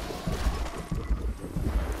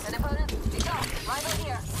 An opponent. It's off. Rival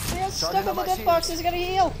here. They're stuck Charging on the on my death shields. boxes. Gotta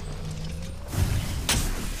heal.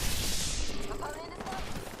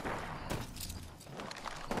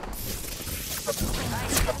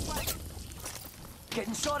 Opponent is down.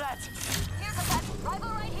 Getting shot at. Here's a pet. Rival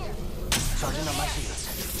right here. Charging on my shields.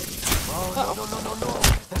 Oh, no, no, no, no, no.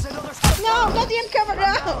 There's another No, not the uncover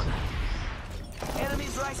now.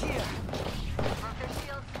 Enemies right here. Broke their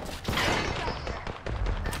shield.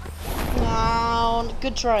 No,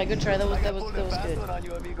 good try, good try. That was good. On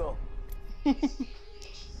you, amigo.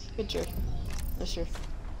 Good try. That's true.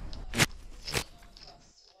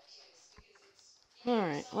 All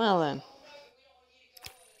right. Well then.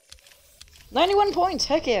 91 points.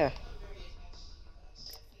 Heck yeah.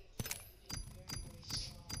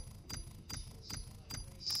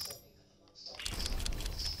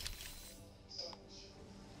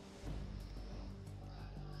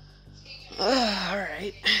 All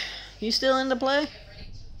right. You still into play?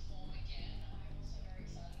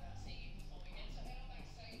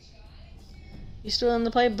 You still in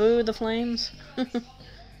the play? Boo the flames.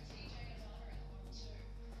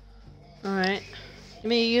 Alright. Give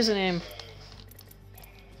me a username.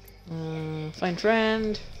 Find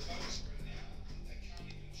friend.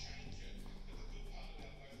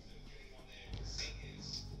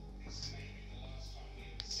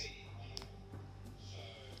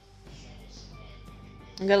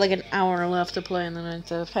 I've got like an hour left to play and then I have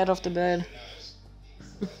to head off to bed.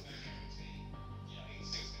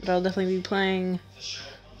 But I'll definitely be playing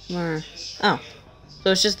more. Oh.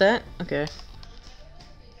 So it's just that? Okay.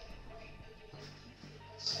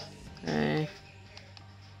 Okay.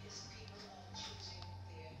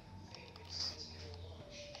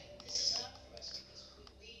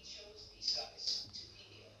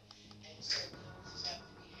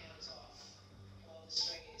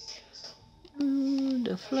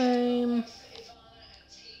 The flame.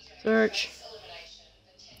 Search.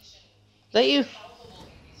 Is that you?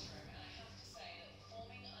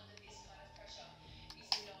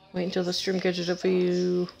 Wait until the stream catches up for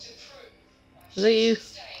you. Is that you?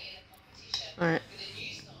 Alright.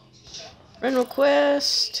 Friend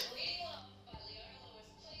request.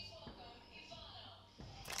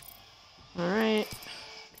 Alright.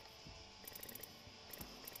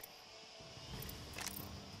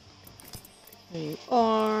 There you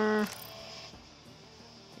are.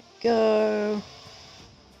 Go.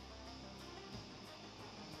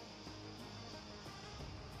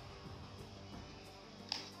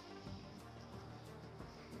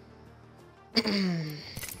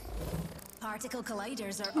 particle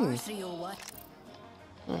colliders are R301.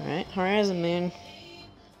 Alright, Horizon Man.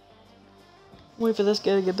 Wait for this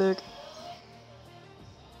guy to get back.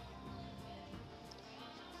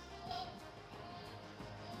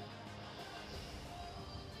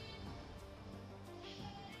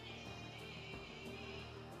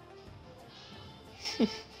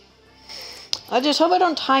 I just hope I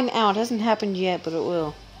don't time out. It hasn't happened yet, but it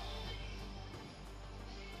will.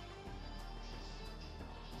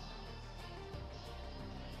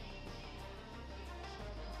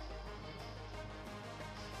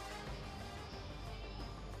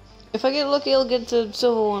 If I get lucky, I'll get to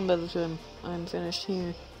Silver One by the time I'm finished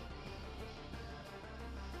here.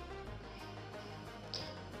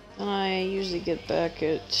 And I usually get back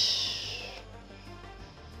at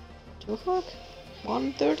 2 o'clock?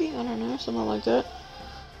 1:30? I don't know, something like that.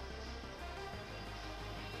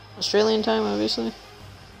 Australian time, obviously.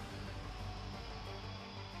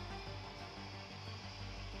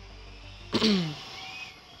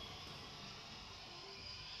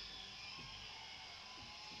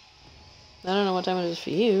 I don't know what time it is for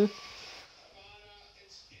you.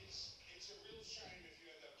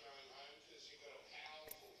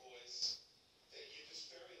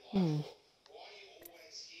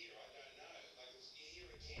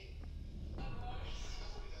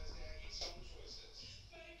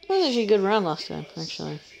 That was actually a good round last time,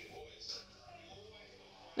 actually.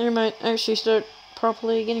 Never mind, actually start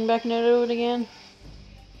properly getting back into it again.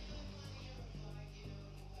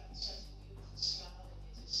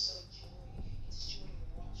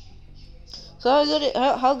 So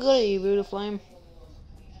how good are you, Buddha Flame?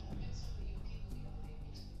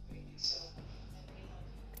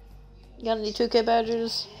 Got any 2K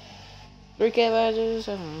badges? 3K badges?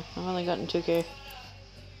 I don't know. I've only gotten 2K.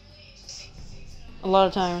 A lot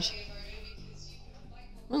of times.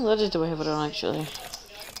 What legends do I have it on, actually?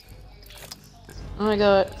 Oh, I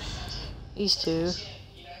got these two.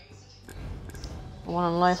 One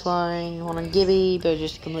on Lifeline, one on Gibby, but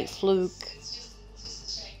just a complete fluke.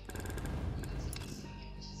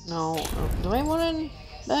 No, do I have one in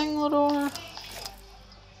Bangalore?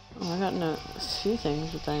 Oh, I got a few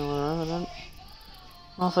things with Bangalore. I don't.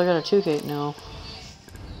 Well, if I got a 2K, no.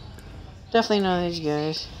 Definitely none of these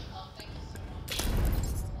guys.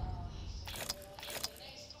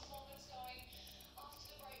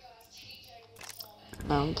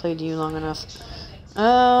 I haven't played you long enough.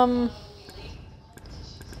 What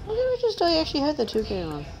did I just do? I actually had the 2K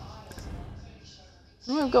on.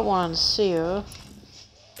 I know I've got one on Seer.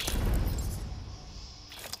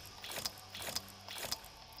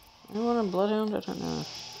 Anyone on Bloodhound? I don't know.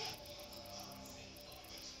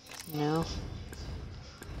 No.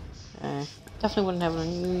 Okay. Definitely wouldn't have it on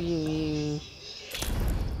you.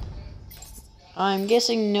 I'm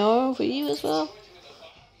guessing no for you as well.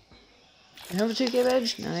 You have a 2K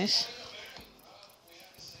badge? Nice.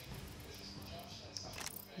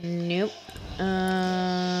 Nope.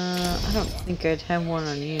 I don't think I'd have one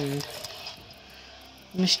on you.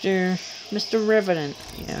 Mr. Revenant,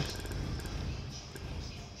 yeah.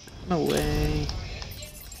 No way.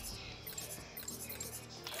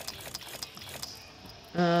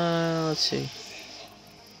 Let's see.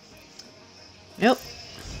 Nope.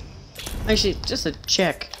 Actually, just a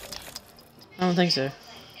check. I don't think so.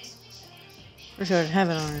 Pretty sure I'd have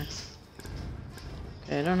it on it.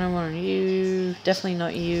 Okay, I don't have one on you. Definitely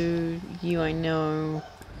not you. You I know.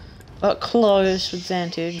 But close with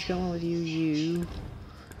Vantage. Got one with you.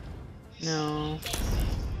 No.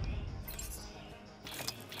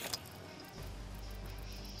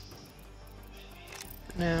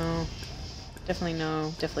 No. Definitely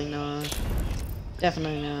no. Definitely no.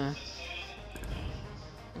 Definitely no.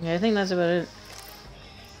 Yeah, I think that's about it.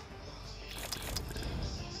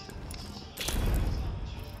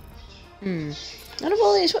 Out of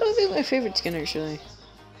all these, what would be my favorite skin, actually?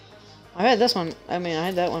 I had this one. I mean, I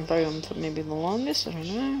had that one probably maybe the longest. I don't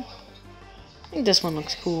know. I think this one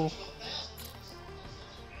looks cool.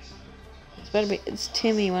 It's better be. It's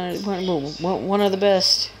Timmy, one of the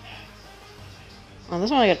best. Oh,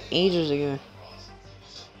 this one I got ages ago.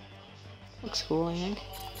 Looks cool, I think.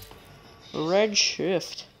 Red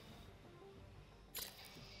Shift.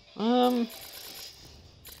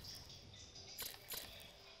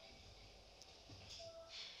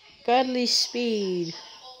 Godly Speed.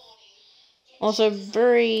 Also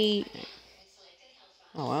very...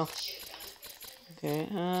 Oh, wow. Okay,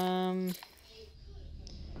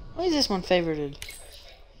 why is this one favorited?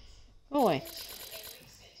 Go away.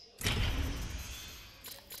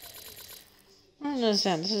 I don't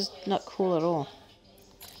understand. This is not cool at all.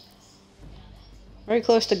 Very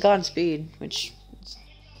close to Godspeed, which is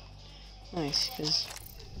nice, because...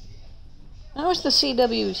 I wish the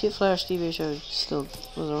CW Flash TV show still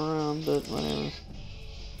was around, but whatever.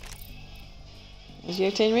 There's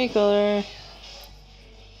the Octane Recolor.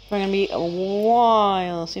 Probably gonna be a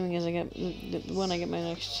while, assuming as I get when I get my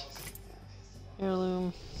next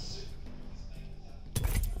heirloom.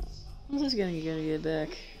 I'm just gonna get back.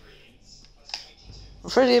 I'm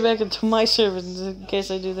afraid to get back into my servers in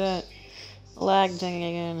case I do that lag thing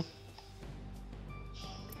again.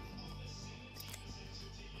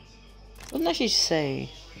 What did I actually say?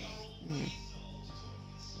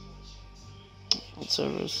 What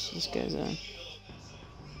servers this guy's on?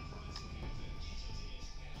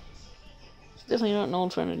 It's definitely not an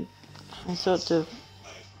old friend I thought to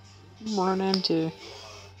run into.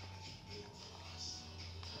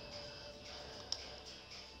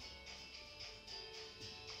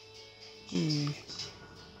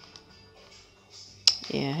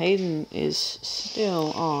 Yeah, Hayden is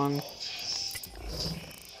still on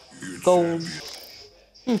gold.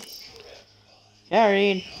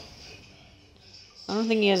 Carried. I don't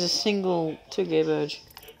think he has a single 2K badge.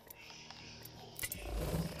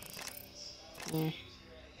 Yeah. He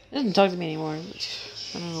doesn't talk to me anymore, which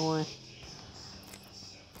I don't know why.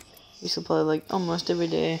 We used to play like almost every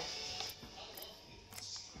day.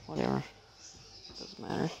 Whatever. Doesn't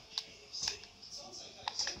matter.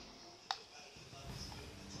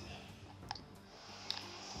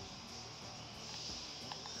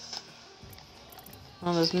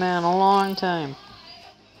 Known this man a long time.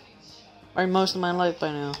 Or most of my life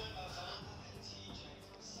by now.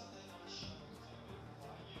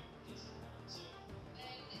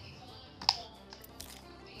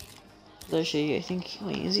 Does she? I think.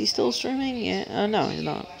 Wait, is he still streaming? Yeah. No, he's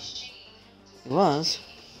not. He was.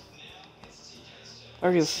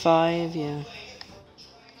 Party of 5, yeah.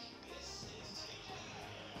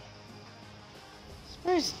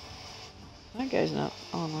 Where's that guy's not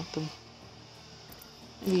on with them?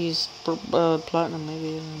 Maybe he's platinum,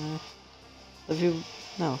 maybe, I don't know. If you,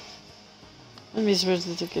 no. Let me suppose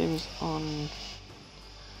that the game's on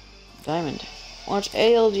Diamond. Watch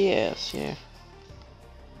ALGS, yeah.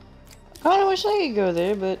 I kinda wish I could go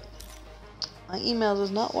there, but my email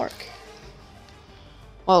does not work.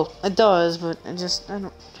 Well, it does, but I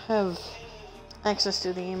don't have access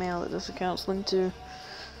to the email that this account's linked to.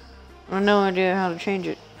 I have no idea how to change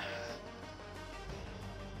it.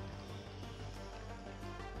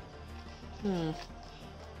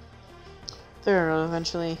 There,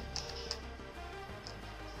 eventually.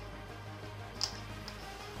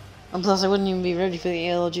 And plus, I wouldn't even be ready for the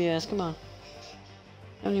ALGS. Come on.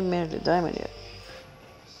 I haven't even made it to Diamond yet.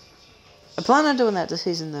 I plan on doing that this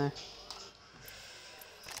season, though.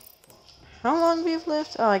 How long do we have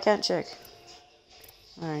left? Oh, I can't check.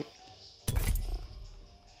 Alright.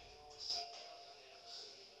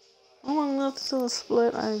 How long left till the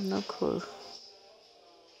split? I have no clue.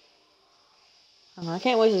 I don't know, I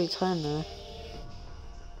can't wait till the time, though. I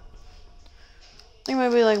think it might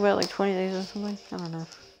be like about 20 days or something. I don't know.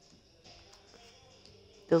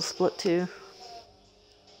 They'll split too.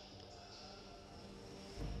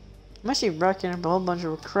 I'm actually racking up a whole bunch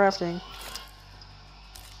of crafting.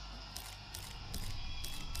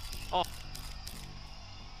 Oh.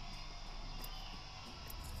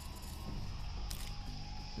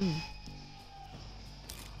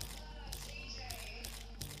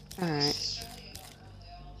 Alright.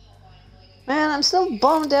 Man, I'm still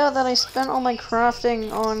bummed out that I spent all my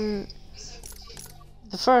crafting on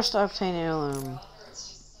the first Octane Heirloom.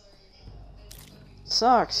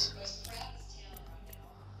 Sucks.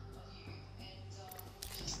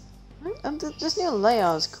 This new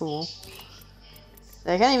layout is cool.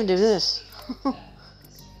 I can't even do this.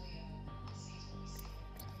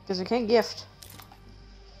 Because I can't gift.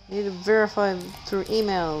 You need to verify through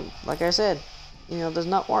email, like I said. Email does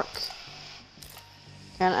not work.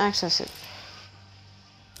 Can't access it.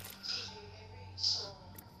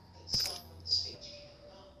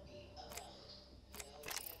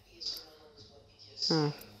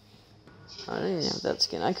 I didn't even have that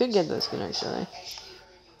skin. I could get that skin actually,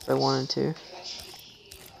 if I wanted to.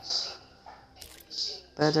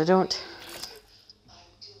 But I don't.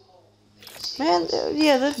 Man,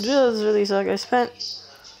 yeah, that does really suck. I spent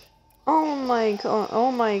all my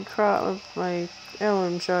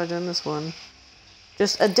heirloom charge on this one.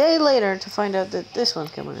 Just a day later to find out that this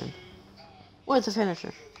one's coming in. With the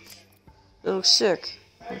finisher. It looks sick.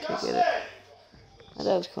 I can't get it. My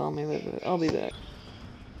dad's calling me, but I'll be back.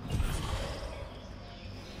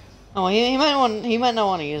 Oh, he might not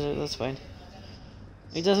want to use it. That's fine.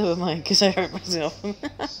 He does it with mine because I hurt myself.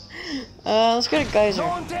 Let's go to Geyser.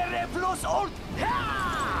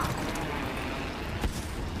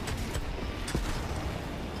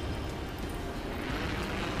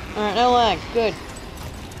 Alright, no lag. Good.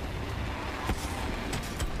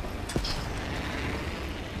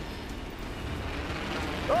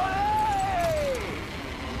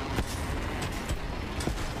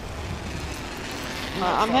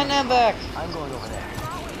 I'm heading that back. I'm going over there.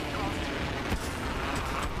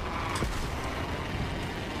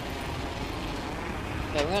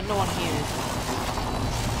 Okay, we got no one here.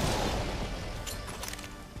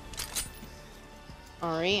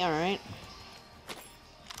 Alright, alright.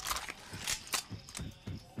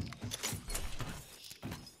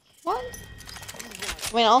 What?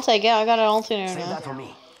 I mean, I'll take it. I got an alternator Save now. that for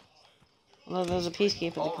me. Well, there's a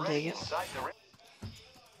peacekeeper that can take it. Inside the ring.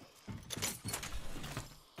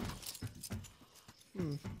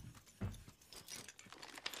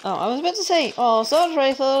 Oh, I was about to say, oh, assault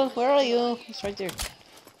rifle, where are you? It's right there.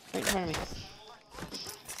 Right in front of me.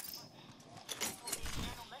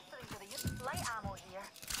 Light ammo here.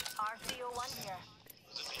 R301 here.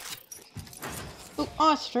 Ooh,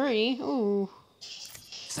 R3. Ooh.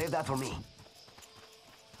 Save that for me.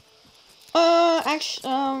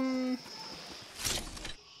 Actually,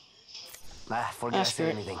 Forget I That's said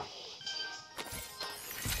good. anything.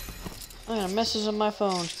 I got a message on my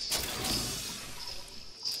phone.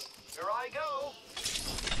 Here I go.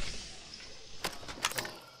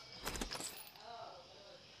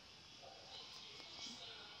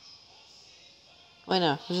 I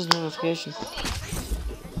know, this is a notification.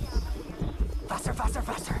 Faster, faster,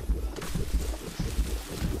 faster.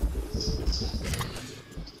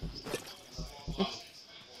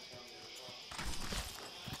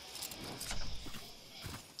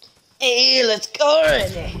 Hey, let's go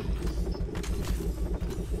already!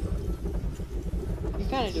 You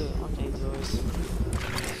kinda do it on Dane's voice.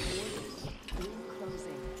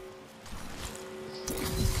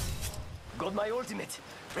 Got my ultimate.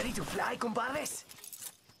 Ready to fly, compadres?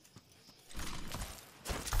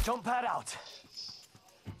 Jump pad out.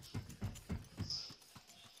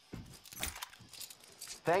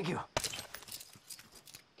 Thank you.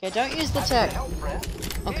 Okay, don't use the tech.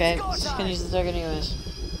 Okay, just gonna use the tech anyways.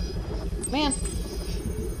 Man!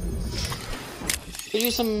 Could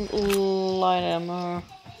use some light ammo.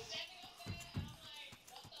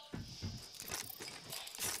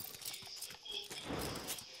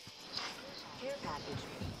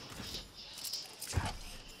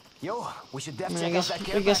 Yo, we should I definitely mean, check out that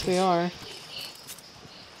care I guess we package. are.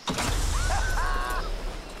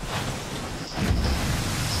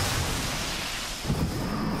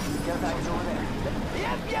 Care package over there.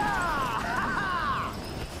 Yep, yeah!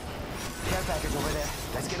 Care package over there.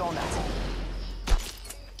 Let's get on that.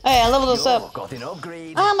 Hey, I leveled us Yo, up. got an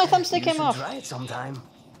upgrade. Ah, my thumbstick You came should off. Try it sometime.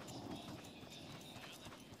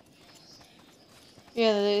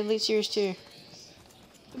 Yeah, the Elite Series 2.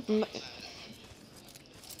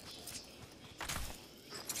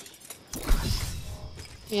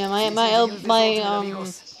 Yeah, my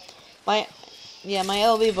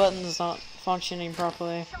LB button's not functioning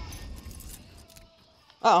properly.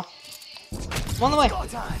 Uh oh. I'm on the way. Go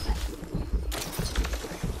time.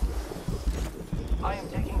 I am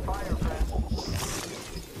taking fire, friend.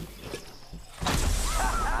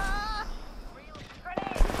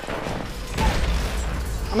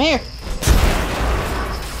 I'm here.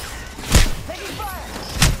 Taking fire.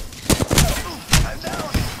 I'm down.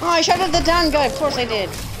 Oh, I shot at the down guy. Of course I did.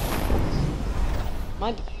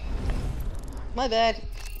 My bad.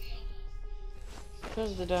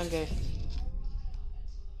 Where's the down guy?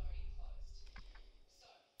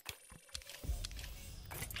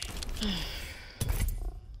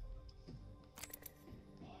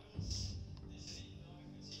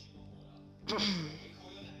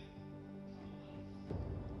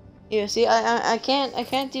 Yeah, see, I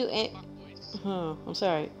can't do it. Oh, I'm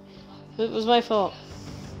sorry. It was my fault.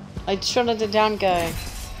 I shot at the down guy.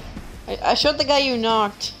 I shot the guy you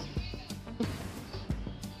knocked.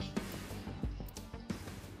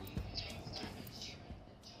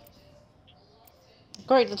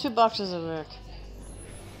 Great, the 2 boxes are back.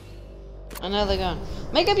 And now they're gone.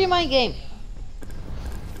 Make up your mind game.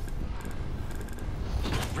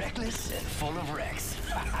 Reckless and full of wrecks.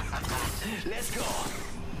 Let's go.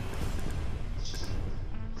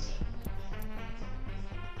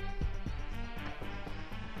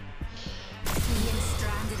 Being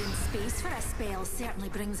stranded in space for a spell certainly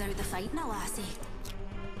brings out the fight in a lassie.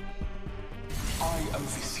 I am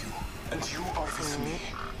with you, and you are with me.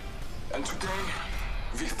 And today,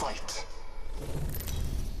 we fight.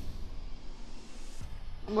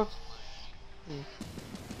 I'm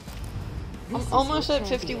almost at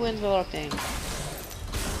 50 wins with Octane.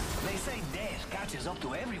 They say death catches up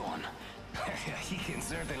to everyone. He can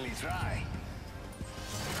certainly try.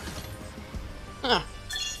 Huh.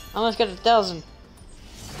 Almost got 1,000.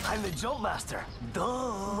 I'm the jump master.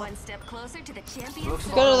 Duh. One step closer to the champion. Go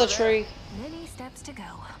to the tree. Many steps to go.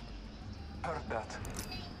 Heard that.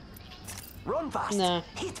 Run fast. Nah.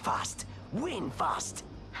 Hit fast. Win fast.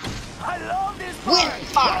 I love this Win part.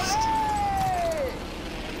 fast. Hey!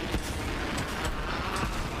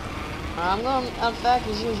 I'm going out back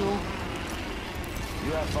as usual.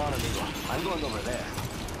 You have fun, amigo. I'm going over there.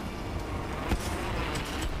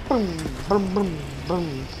 Boom, boom, boom,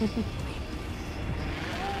 boom.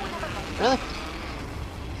 Really?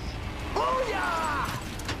 Booyah!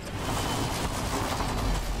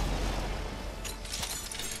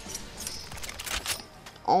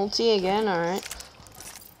 Ulti again, alright.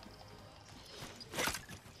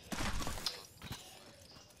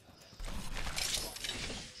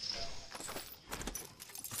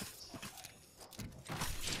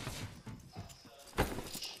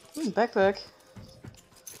 Backpack.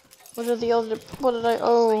 What did the other? What did I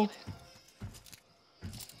owe?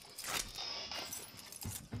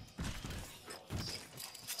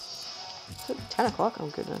 It's 10 o'clock. Oh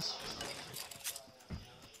goodness.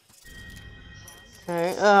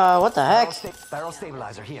 Okay. What the heck? Barrel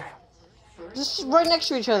stabilizer here. Just right next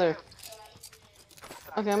to each other.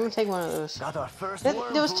 Okay, I'm gonna take one of those. Got our first There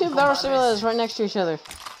was 2 barrel stabilizers right next to each other.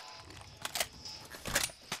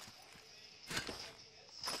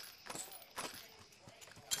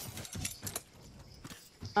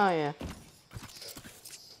 Oh yeah.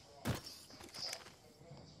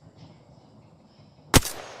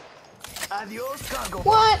 Adios, cargo.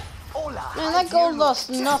 What? Hola. Man, that gold lost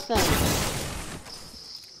nothing.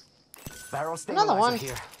 Barrel Another one.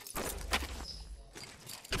 here.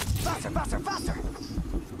 Faster, faster, faster.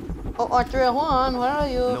 Oh, R301, where are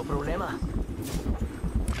you? No problema.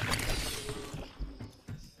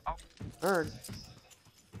 Bird.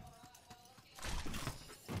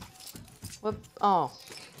 What? Oh.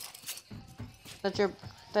 That's your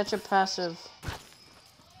passive.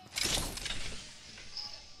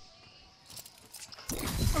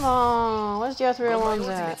 Come on, where's the R301s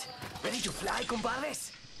at? Ready to fly,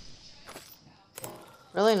 compadres?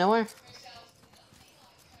 Really, nowhere?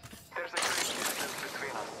 There's a great distance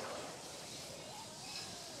between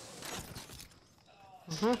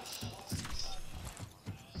us.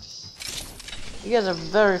 You guys are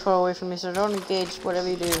very far away from me, so don't engage whatever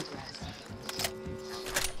you do.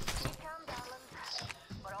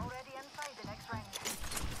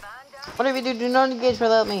 Whatever you do not engage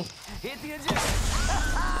without me. Hit the eject.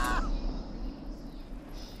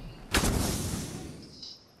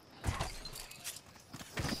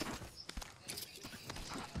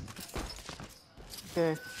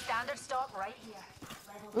 Okay. Standard stock right here.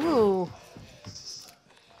 Ooh.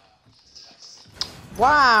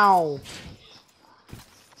 Wow.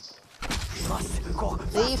 Must go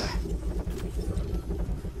Thief.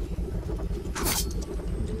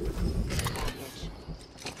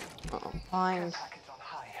 Uh-oh. Behind. Package on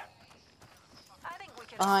high. I think we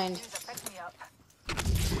can Behind. use a pick-me-up.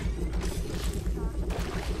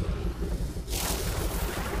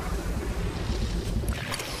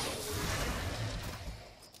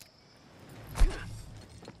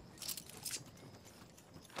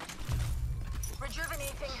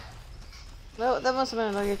 Rejuvenating. That must have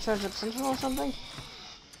been like a charged up sentinel or something.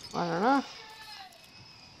 I don't know.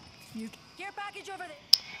 Care package over there.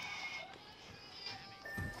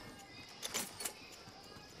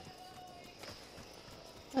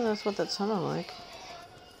 Yeah, that's what that sounded like.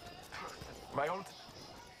 My ult.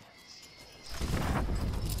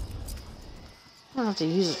 I don't have to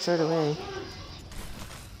use it straight away.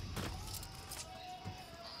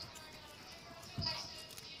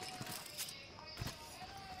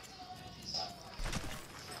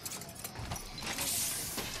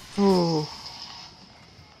 Ooh.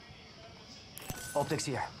 Optics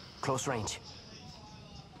here. Close range.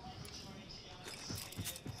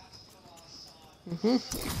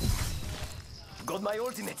 Got my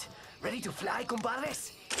ultimate. Ready to fly,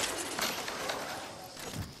 compadres?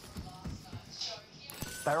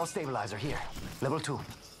 Barrel stabilizer here. Level 2.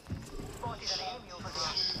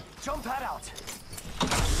 Jump pad out.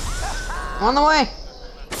 On the way!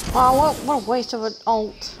 Oh, what a waste of an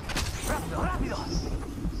ult. Rápido, rápido.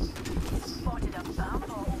 Spotted a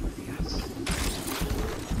bambo over there.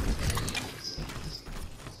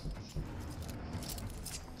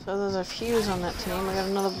 So there's a fuse on that team. I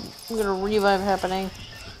got a revive happening.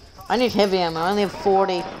 I need heavy ammo. I only have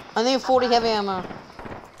 40. I need 40 heavy ammo.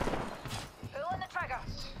 Pulling the trigger.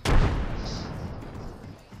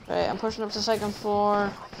 Right, I'm pushing up to second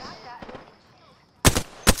floor.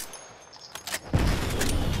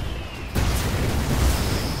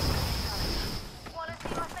 Wanna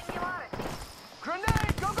see my singularity?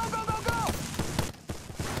 Grenade! Go, go,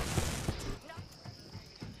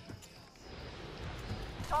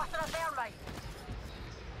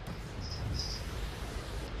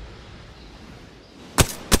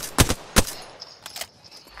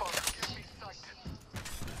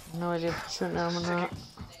 no idea if I'm shooting at him or not.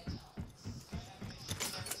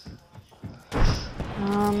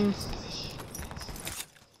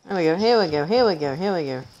 There we go, here we go, here we go, here we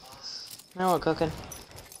go. Now we're cooking.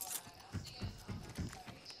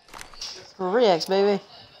 3x, baby.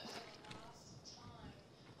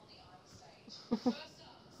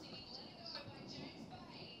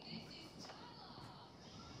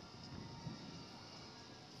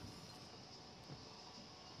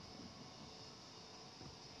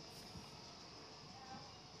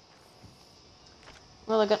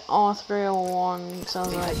 Well, I got R301,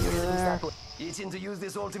 sounds like you're there. Itching to use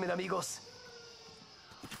this ultimate, amigos.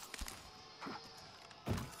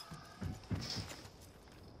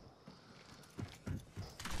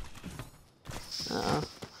 Uh-oh.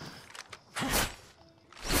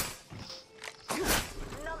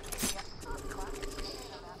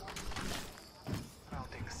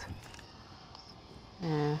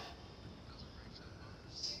 Yeah.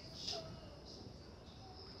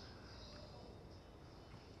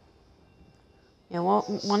 Yeah,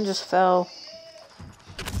 one just fell.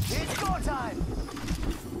 It's go time.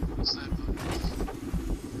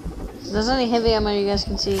 If there's any heavy ammo you guys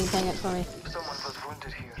can see, hang it for me. Someone was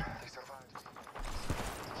wounded here. They survived.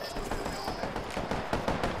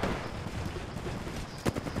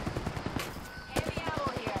 Heavy ammo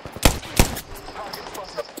here.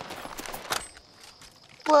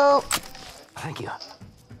 Whoa! Thank you.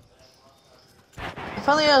 If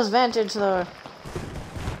only I was Vantage though.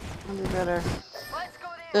 That'd be better. Let's go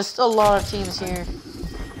there. There's still a lot of teams here.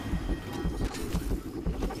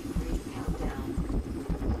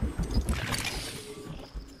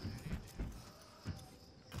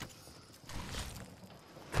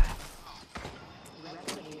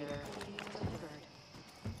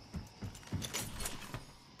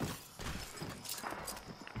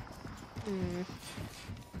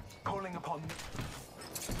 Calling upon me.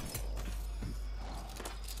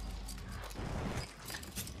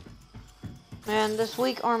 Man, this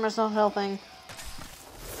weak armor's not helping.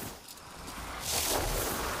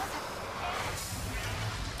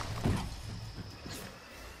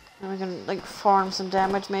 And we can, like, farm some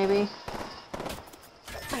damage, maybe.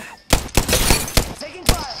 Taking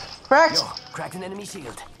fire. Cracked! Yo, cracked an enemy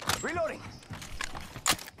shield. Reloading.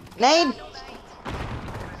 Nade!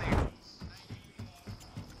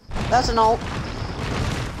 That's an ult.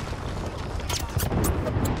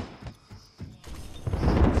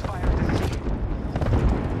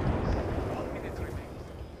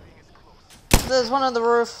 There's one on the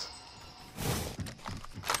roof.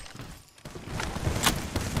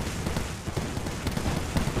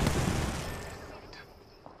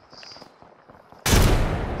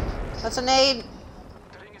 That's a nade.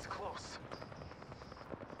 The ring is close.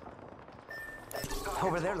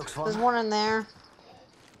 Over there looks There's fun. one in there.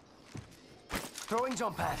 Throwing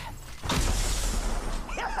jump pad.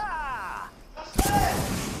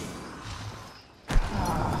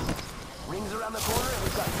 Rings around the corner and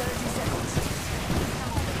we've got 30 seconds.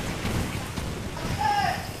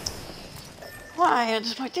 Why?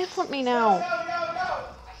 Why did put me now?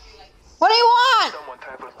 What do you want? Someone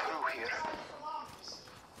traveled through here.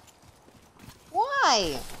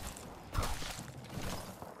 Why?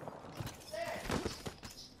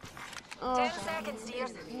 Oh, 10 seconds, dear.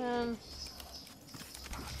 man.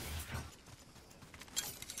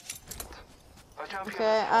 A champion.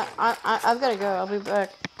 Okay, I've got to go. I'll be back.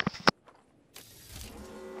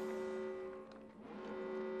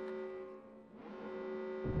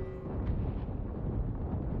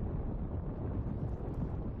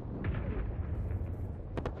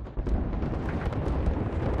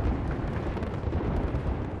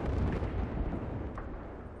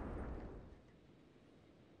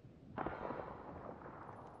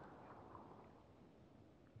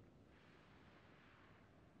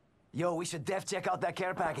 Yo, we should def check out that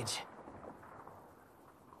care package.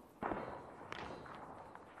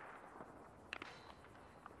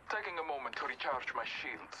 Taking a moment to recharge my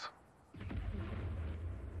shields.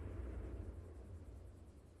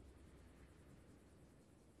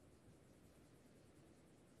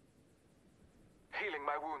 Healing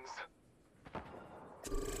my wounds.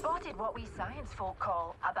 Spotted what we science folk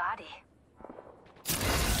call a baddie.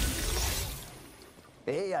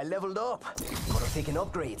 Hey, I leveled up. Gotta take an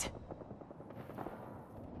upgrade.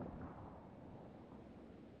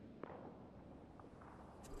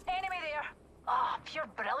 Enemy there. Oh, pure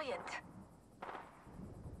brilliant.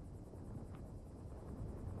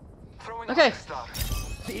 Throwing Okay. a star.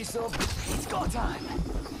 Piece up. It's go time.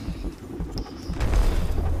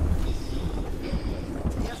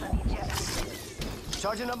 Here's a need jet.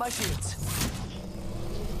 Charging up my shields.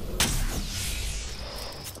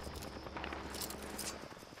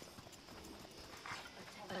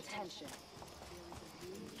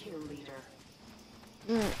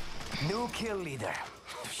 kill leader.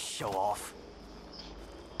 Show off.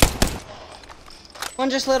 One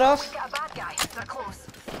just lit off. Got a bad guy. They're close.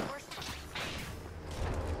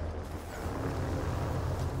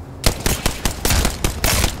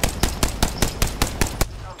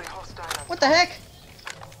 What the heck?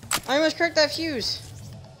 I almost cracked that fuse.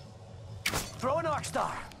 Throw an arc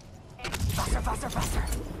star. Faster, faster, faster.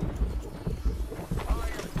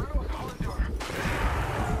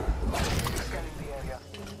 Scanning the area.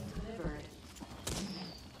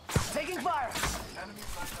 Taking fire. Enemy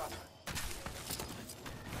flanked up.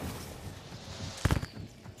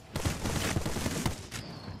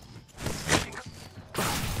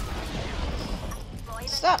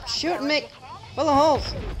 Stop shooting me. Full of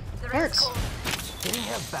holes. Hurts. Getting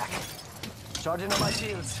held back. Charging on my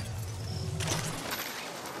shields.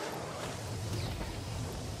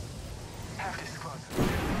 Half this squad.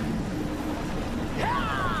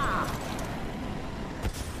 Yeah!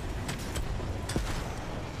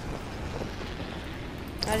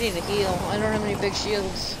 I need a heal. I don't have any big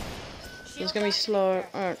shields. It's gonna be slow.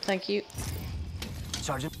 Alright, thank you.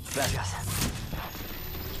 Sergeant, gracias.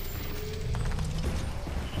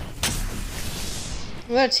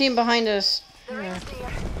 We got a team behind us. Yeah.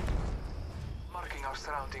 Marking our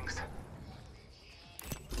surroundings.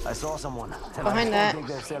 I saw someone. Behind that. I think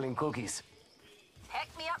they're selling cookies. Pick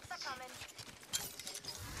me up's a coming.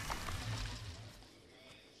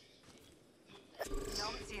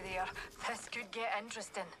 Naughty there. This could get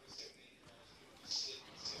interesting.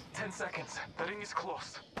 10 seconds. The ring is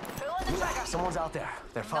close. Pulling the trigger. Someone's out there.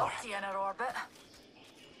 They're far. Naughty in our orbit.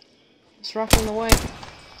 It's rocking the way.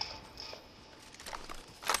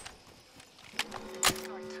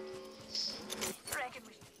 Reckon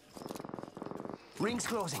we Ring's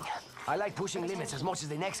closing. I like pushing limits as much as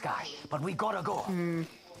the next guy, but we gotta go.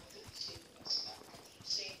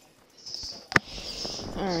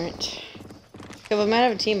 Alright. Okay, we might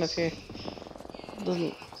have a team up here.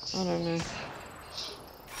 Doesn't. I don't know.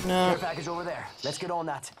 No. Care package over there. Let's get on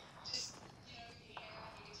that.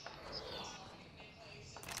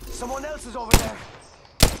 Someone else is over there.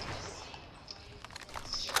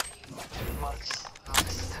 Mark.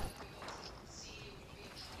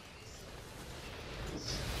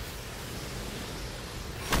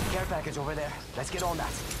 Care package over there. Let's get on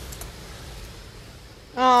that.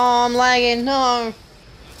 Oh, I'm lagging. No.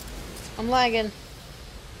 I'm lagging.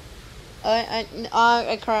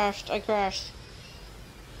 I crashed. I crashed.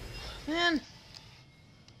 Man.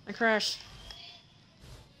 I crashed.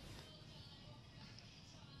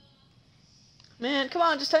 Man, come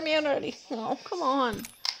on, just let me out already. Oh, come on.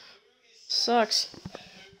 Sucks.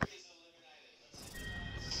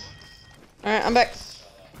 Alright, I'm back.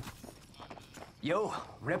 Yo,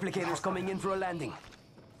 replicators coming in for a landing.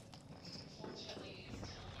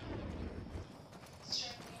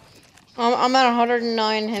 I'm at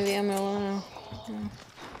 109 heavy ammo now.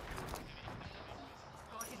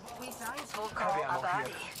 we sounds will call a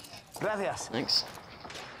baddie. Gracias. Thanks.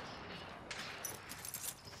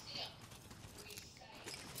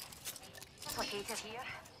 Applicator here.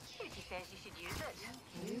 He says you should use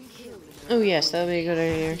it. Oh yes, that would be a good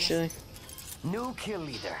idea actually. New kill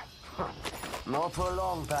leader. Huh. Not for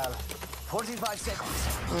long, pal. 45 seconds.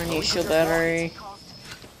 I need shield battery.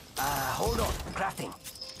 Hold on. Crafting.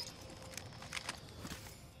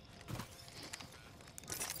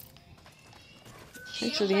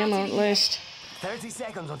 Thanks for the ammo at least. 30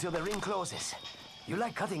 seconds until the ring closes. You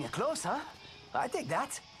like cutting it close, huh? I take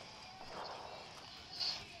that.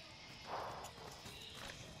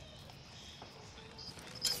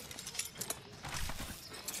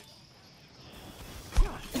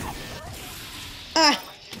 Ah!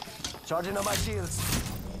 Charging on my shields.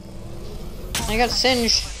 I got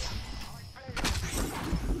singed.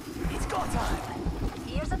 It's go time.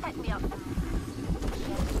 Here's a pick me up.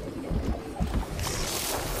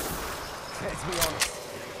 Let's be honest.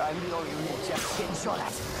 I'm the only real chap getting shot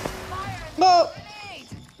at. Whoa!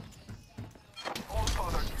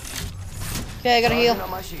 Okay, I gotta heal. Charging on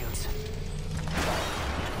my shields.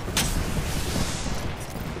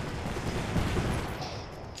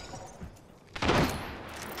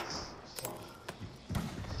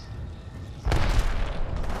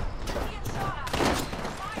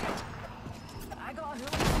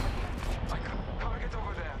 Target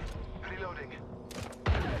over there. Reloading.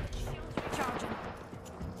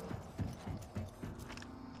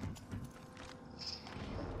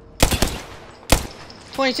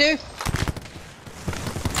 22.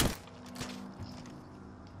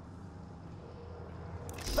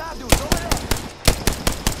 Bad dudes over there.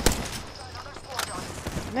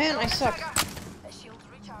 Man, I suck. The shield's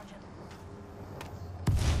recharging.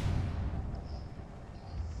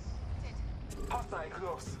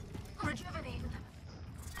 close. Rejuvenating.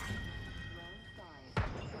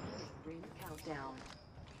 Ring countdown.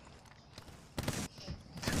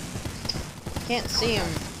 Can't see him.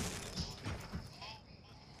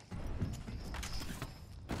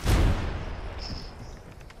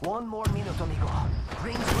 One more minute, amigo.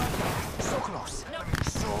 Rings right there. So close.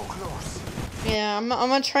 So close. Yeah, I'm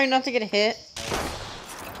gonna try not to get hit.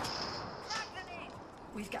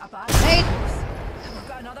 We've got a bad Hey! and we've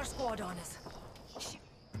got another squad on us.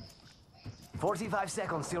 45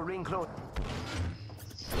 seconds till ring close.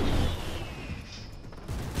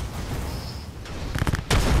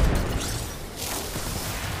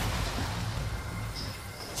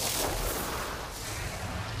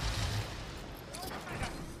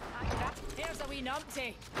 There's a wee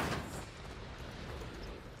numpty.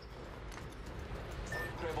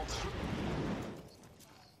 Rebel 3.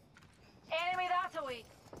 Enemy that away.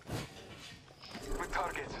 With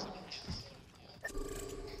target.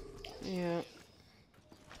 Yeah.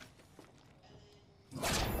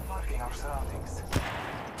 Marking our surroundings.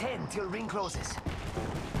 10 till ring closes.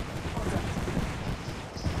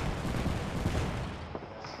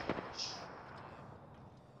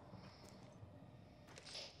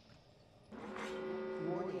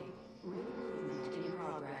 Warning. Ring movement in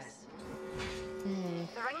progress.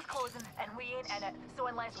 The ring's closing and we ain't in it. So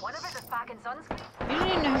unless one of us is packing sunscreen. You didn't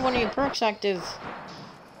even have one of your perks active.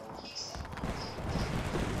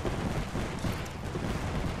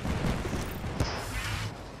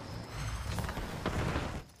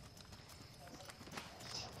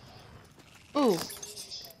 Ooh.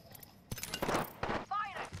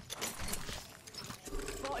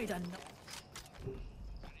 Spotted a nut.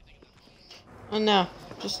 Oh no,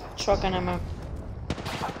 just shotgun ammo.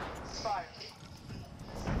 Fire.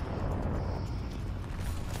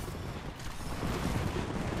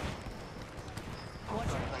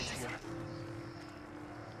 Right here.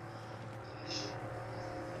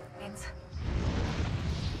 Means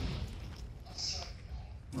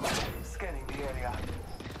Scanning the area.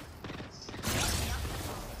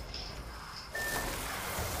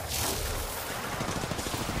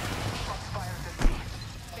 Shots fired at me.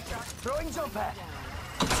 Throwing jump pad.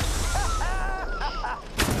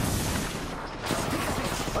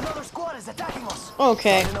 Another squad is attacking us.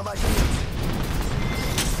 Okay. Don't know about you.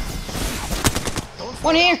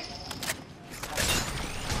 One here.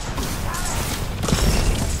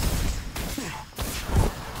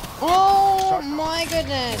 Oh my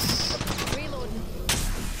goodness. Reloading.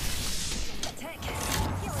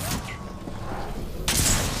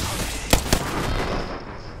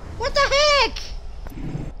 What the heck?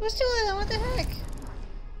 Who's doing that? What the heck?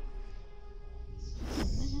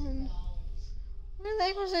 Man. What the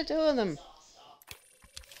heck was I doing them?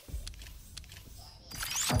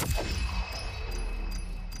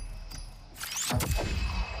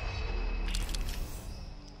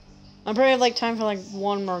 I probably have like time for like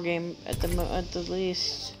one more game at the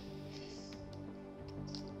least.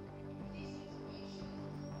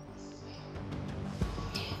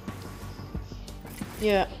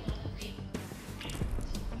 Yeah.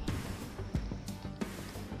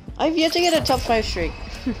 I've yet to get a top 5 streak.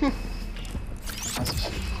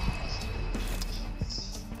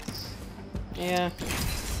 Yeah.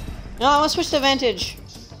 No, I want to switch to Vantage.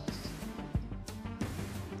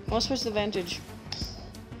 I want to switch to Vantage.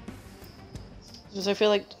 Because I feel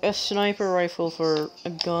like a sniper rifle for a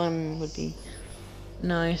gun would be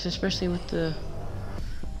nice, especially with the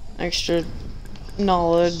extra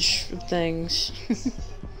knowledge of things.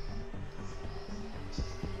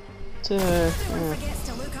 So, Everyone yeah. forgets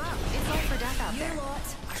to look up. it's all for death out You there. lot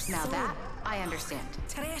are Now so that I understand.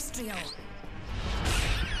 terrestrial.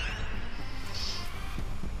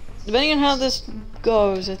 Depending on how this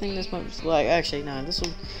goes, I think this might be like actually no, this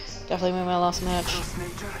will definitely be my last match. Trust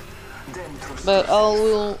nature, then trust But yourself.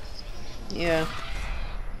 will yeah.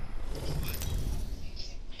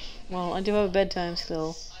 Well, I do have a bedtime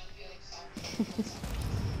still.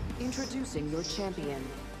 Introducing your champion.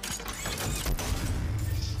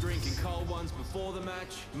 Drinking cold ones before the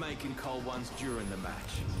match, making cold ones during the match.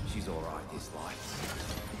 She's alright this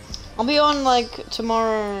life. I'll be on like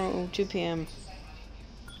tomorrow 2 p.m.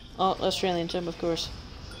 Oh, Australian time, of course.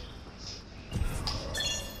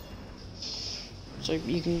 So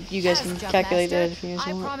you guys can calculate that if you guys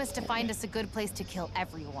I want. promise to find us a good place to kill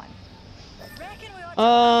everyone.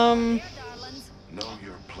 Know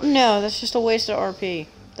your place. No, that's just a waste of RP.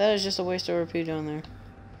 That is just a waste of RP down there.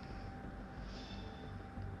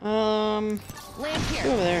 Land here.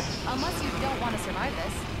 Go over there. Unless you don't want to survive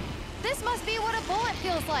this. This must be what a bullet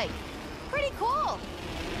feels like. Pretty cool.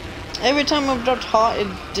 Every time I've dropped hot, it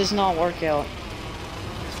does not work out.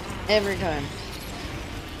 Every time.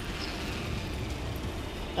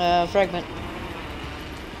 Fragment.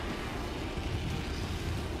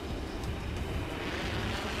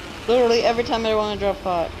 Literally every time I want to drop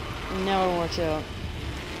pot, it never works out.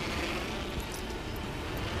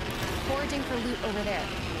 Foraging for loot over there.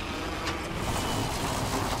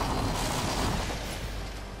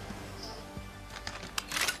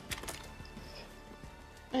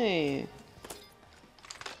 Hey.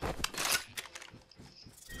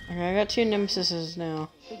 Okay, I got 2 Nemesises now.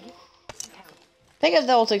 Pick up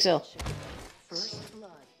the Ultic Cell.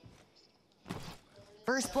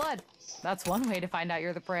 First blood. That's one way to find out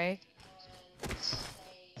you're the prey.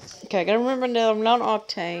 Okay, I gotta remember that I'm not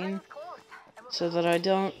Octane, so that I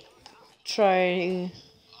don't try.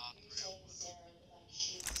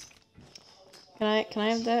 Can I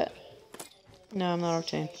have that? No, I'm not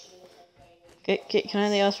Octane. Okay, can I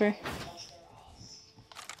have the Osprey?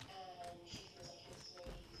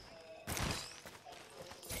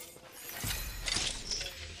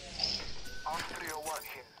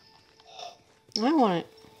 I want it.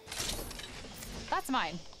 That's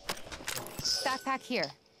mine. Backpack here.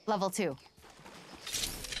 Level 2.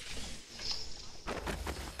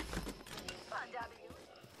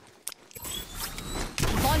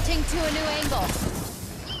 Launching to a new angle.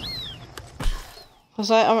 Cause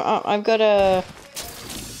I've got a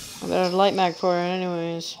light mag for it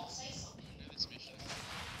anyways.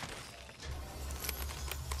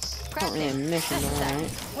 Not really a mission,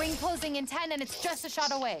 alright. Ring closing in 10 and it's just a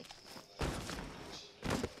shot away.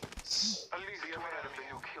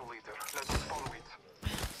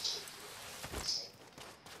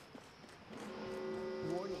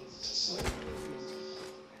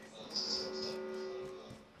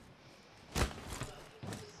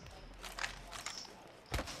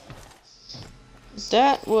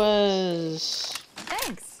 That was...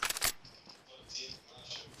 Thanks.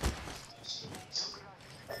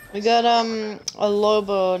 We got a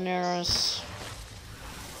Lobo near us.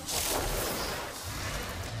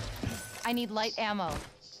 I need light ammo.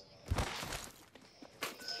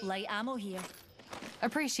 Light ammo here.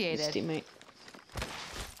 Appreciated. Teammate.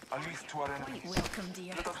 At least to our enemies. Welcome,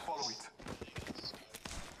 dear. Let us follow it.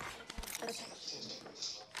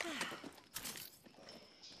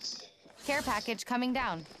 Care package coming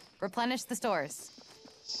down. Replenish the stores.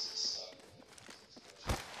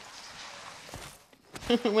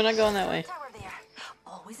 We're not going that way. Tower there.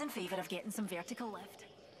 Always in favor of getting some vertical lift.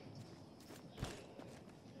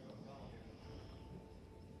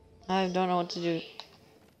 I don't know what to do.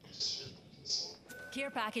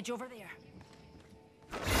 Care package over there.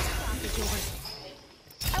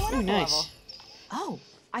 I want Ooh, up a nice. level. Oh,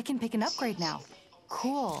 I can pick an upgrade now.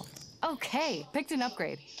 Cool. Okay, picked an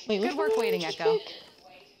upgrade. Wait, good work waiting, Echo.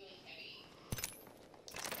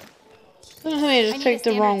 I just picked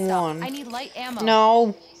the wrong one. I need light ammo.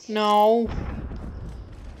 No, no.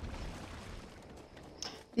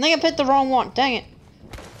 I think I picked the wrong one. Dang it.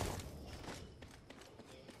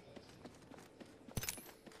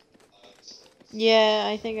 Yeah,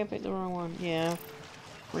 I think I picked the wrong one. Yeah.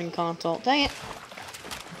 Ring console. Dang it.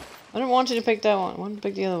 I didn't want you to pick that one. I wanted to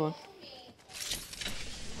pick the other one.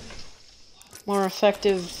 More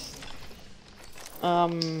effective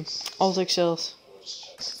Ultic cells.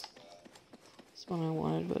 That's what I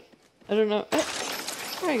wanted, but I don't know.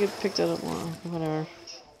 I could pick that up more. Whatever.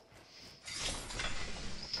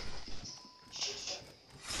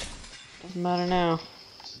 Doesn't matter now.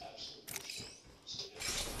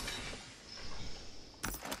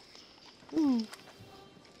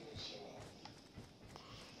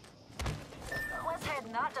 Let's head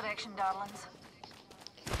in that direction, darlings.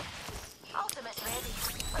 Ultimate's ready.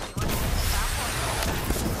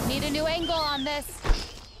 Need a new angle on this.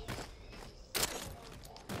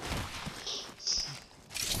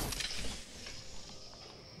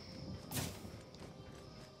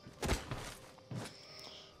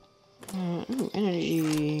 Ooh,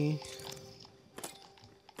 energy.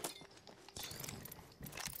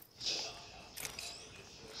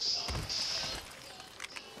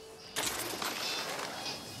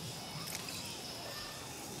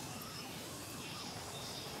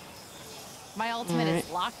 My ultimate is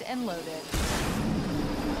locked and loaded.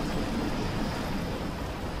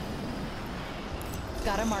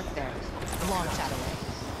 Got a mark there. Long shot away.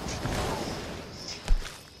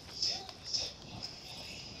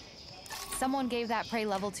 Someone gave that prey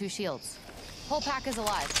level 2 shields. Whole pack is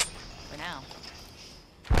alive. For now.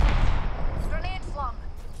 Grenade flung.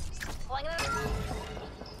 Flinging it.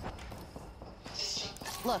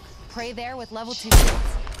 Look, prey there with level 2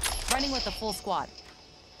 shields. Running with a full squad.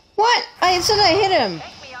 What? I said I hit him,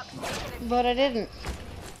 but I didn't.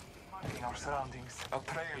 In our surroundings, a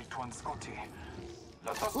trail to Unscotty.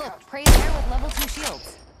 Let us Look, catch. prey there with level 2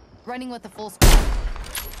 shields. running with the full squad.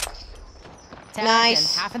 Tagged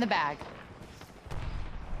Nice. and half in the bag.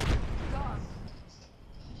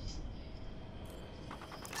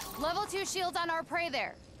 Level 2 shields on our prey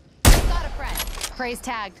there. Got a friend. Prey's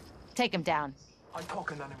tagged. Take him down. I'm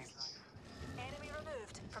talking enemies life. Enemy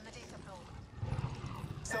removed from the data pool.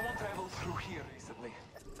 Someone traveled through here recently.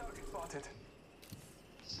 Target spotted.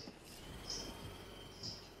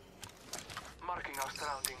 Marking our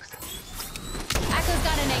surroundings. Echo's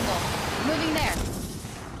got an angle. Moving there.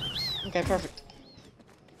 Okay, perfect.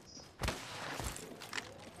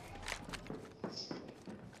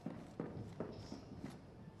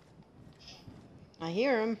 I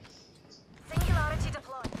hear him. Singularity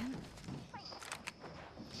deployed.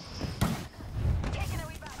 Taking a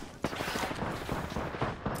wee back.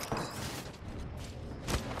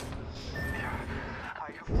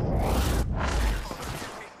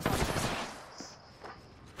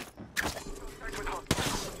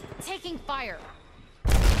 Taking fire.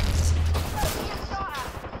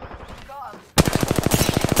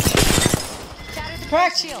 Shattered the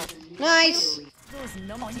Cracked. shield. Nice. Those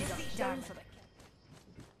numpties are down for the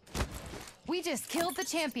We just killed the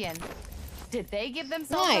champion. Did they give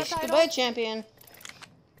themselves Nice. a title? Goodbye, champion.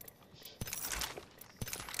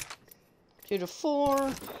 2 to 4.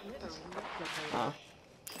 Oh.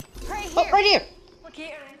 Right Oh, here. right here.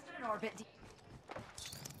 locator in orbit.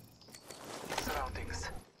 Surroundings.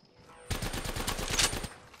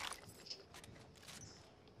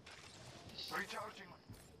 Recharging.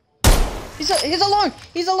 He's alone.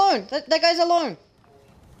 He's alone. That guy's alone.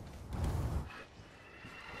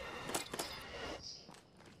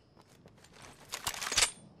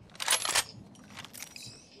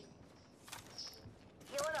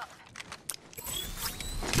 Healing up.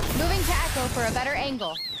 Moving to Echo for a better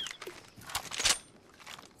angle.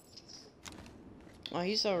 Oh,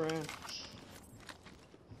 he's so around.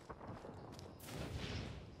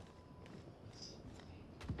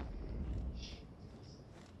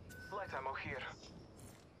 Light ammo here.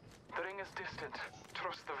 The ring is distant.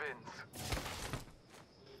 Trust the winds.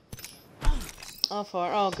 How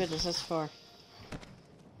far? Oh, goodness, that's far.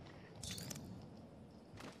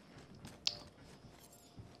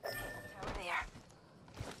 Over there.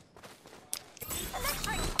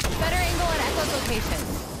 Better angle at Echo's location.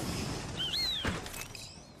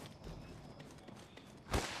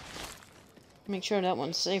 Make sure that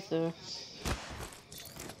one's safe, though.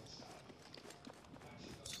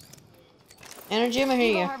 Energy, I'm Eagle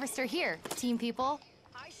here. harvester here, team people.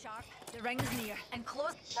 Eye sharp. The ring's near. And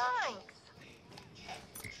close. Thanks.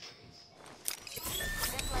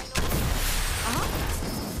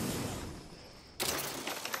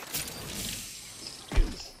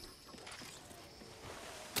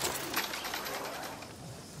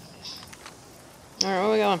 Alright, where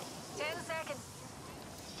are we going? 10 seconds.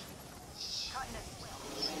 Cutting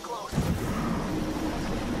it. Close.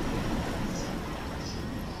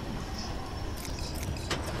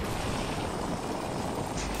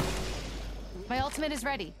 My ultimate is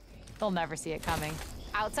ready. They'll never see it coming.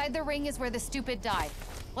 Outside the ring is where the stupid died.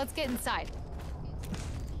 Let's get inside.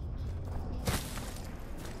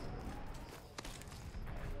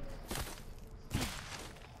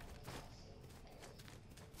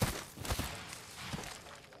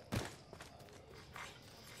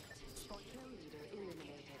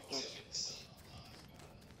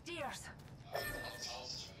 Deers.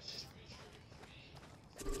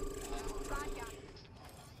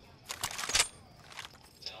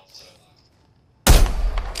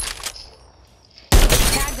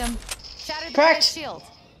 Tagged him. Shattered the Cracked. guy's shield.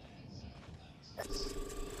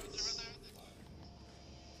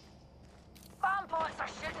 Bomb pots are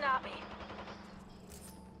shooting at me.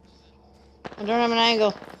 I don't have an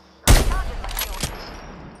angle. Charging my shield.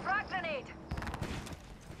 Frag grenade.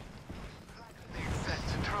 Set.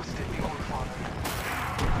 Trust in the All Father.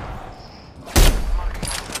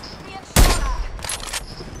 Being shot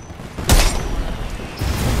at.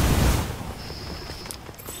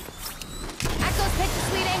 Echo's picked a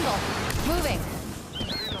sweet angle. Moving.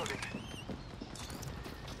 Reloading.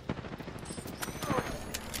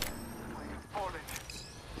 Falling.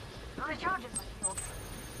 Recharging my shield.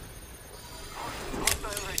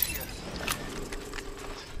 Hostile right here.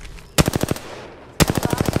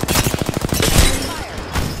 Fire.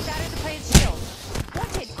 Shattered the plane's shield.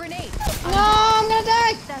 Watch it. Grenade. No, I'm gonna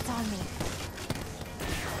die. That's on me.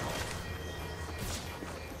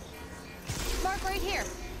 Mark right here.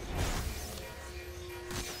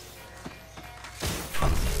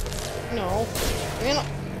 No. You're gonna...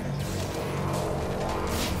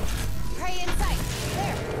 Prey in sight.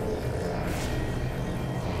 There.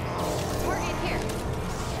 Target here.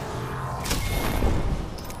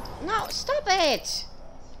 stop it!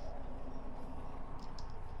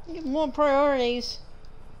 You have more priorities.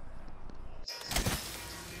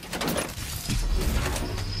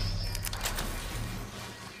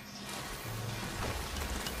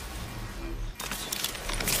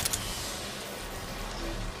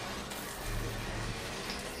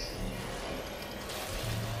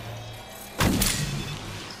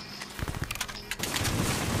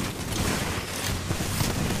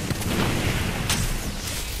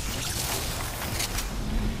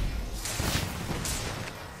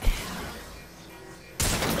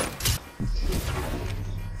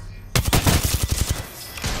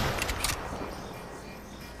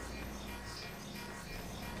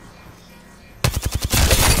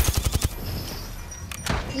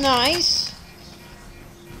 Nice.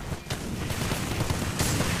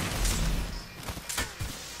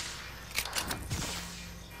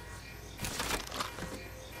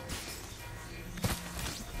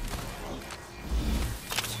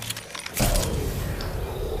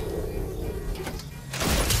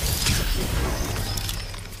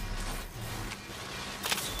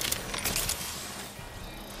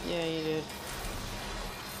 Yeah, you did.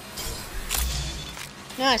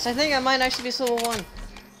 Nice, I think I might actually be level 1.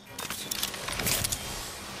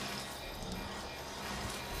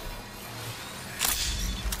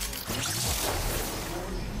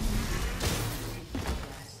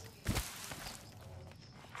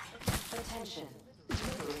 Attention.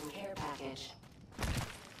 Delivering care package.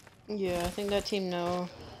 Yeah, I think that team know.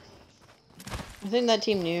 I think that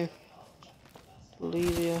team knew. To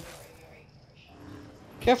leave you.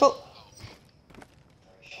 Careful!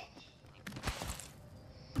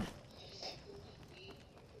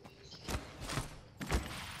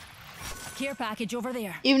 Care package over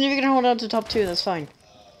there. Even if you can hold on to top 2, that's fine.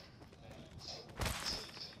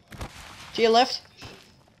 To your left.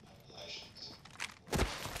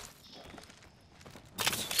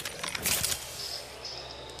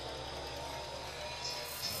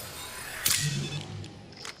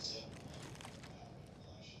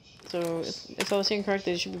 So, if I was seeing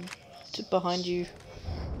correctly, it should be behind you.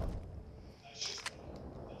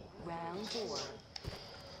 Round 4.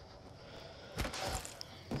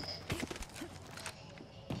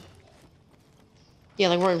 Yeah,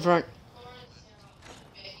 like we're in front.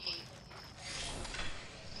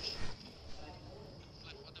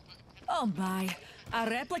 Oh my, a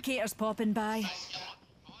replicator's popping by.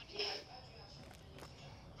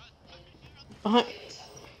 Behind.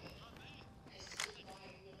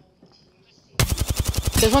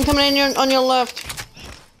 There's one coming in on your left.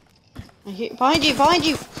 Behind you, behind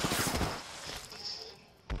you!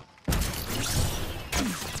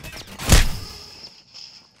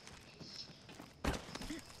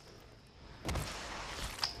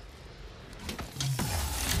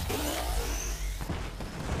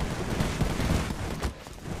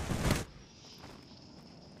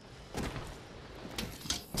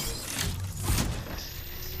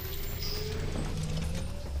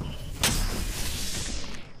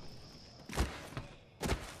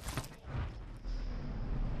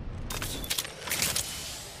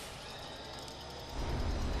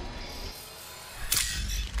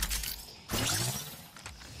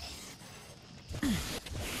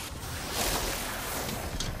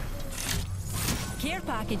 Care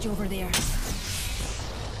package over there.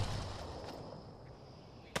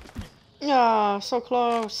 Ah, so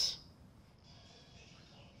close.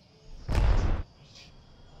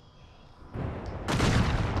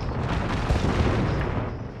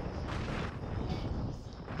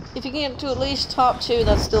 If you can get to at least top 2,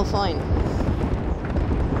 that's still fine.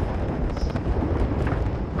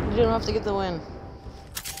 You don't have to get the win.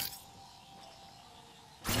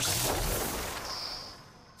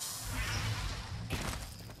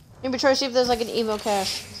 Maybe try to see if there's like an emo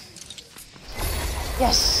cache.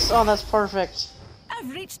 Yes! Oh, that's perfect. I've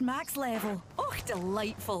reached max level. Oh,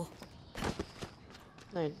 delightful.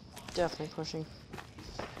 They're definitely pushing.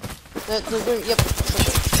 They're doing, yep.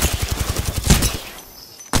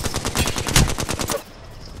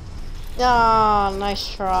 Ah,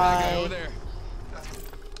 nice try. Over there.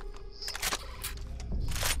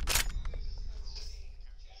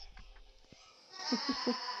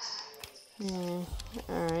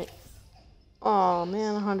 Alright. Oh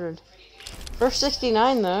man, 100. First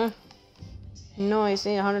 69 though. Nice,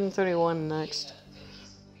 need 131 next.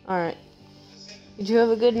 Alright. Did you have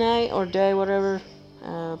a good night or day, whatever?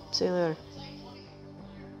 See you later.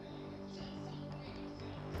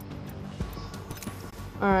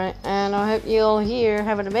 Alright, and I hope you all here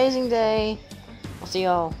have an amazing day. I'll see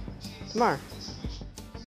y'all tomorrow.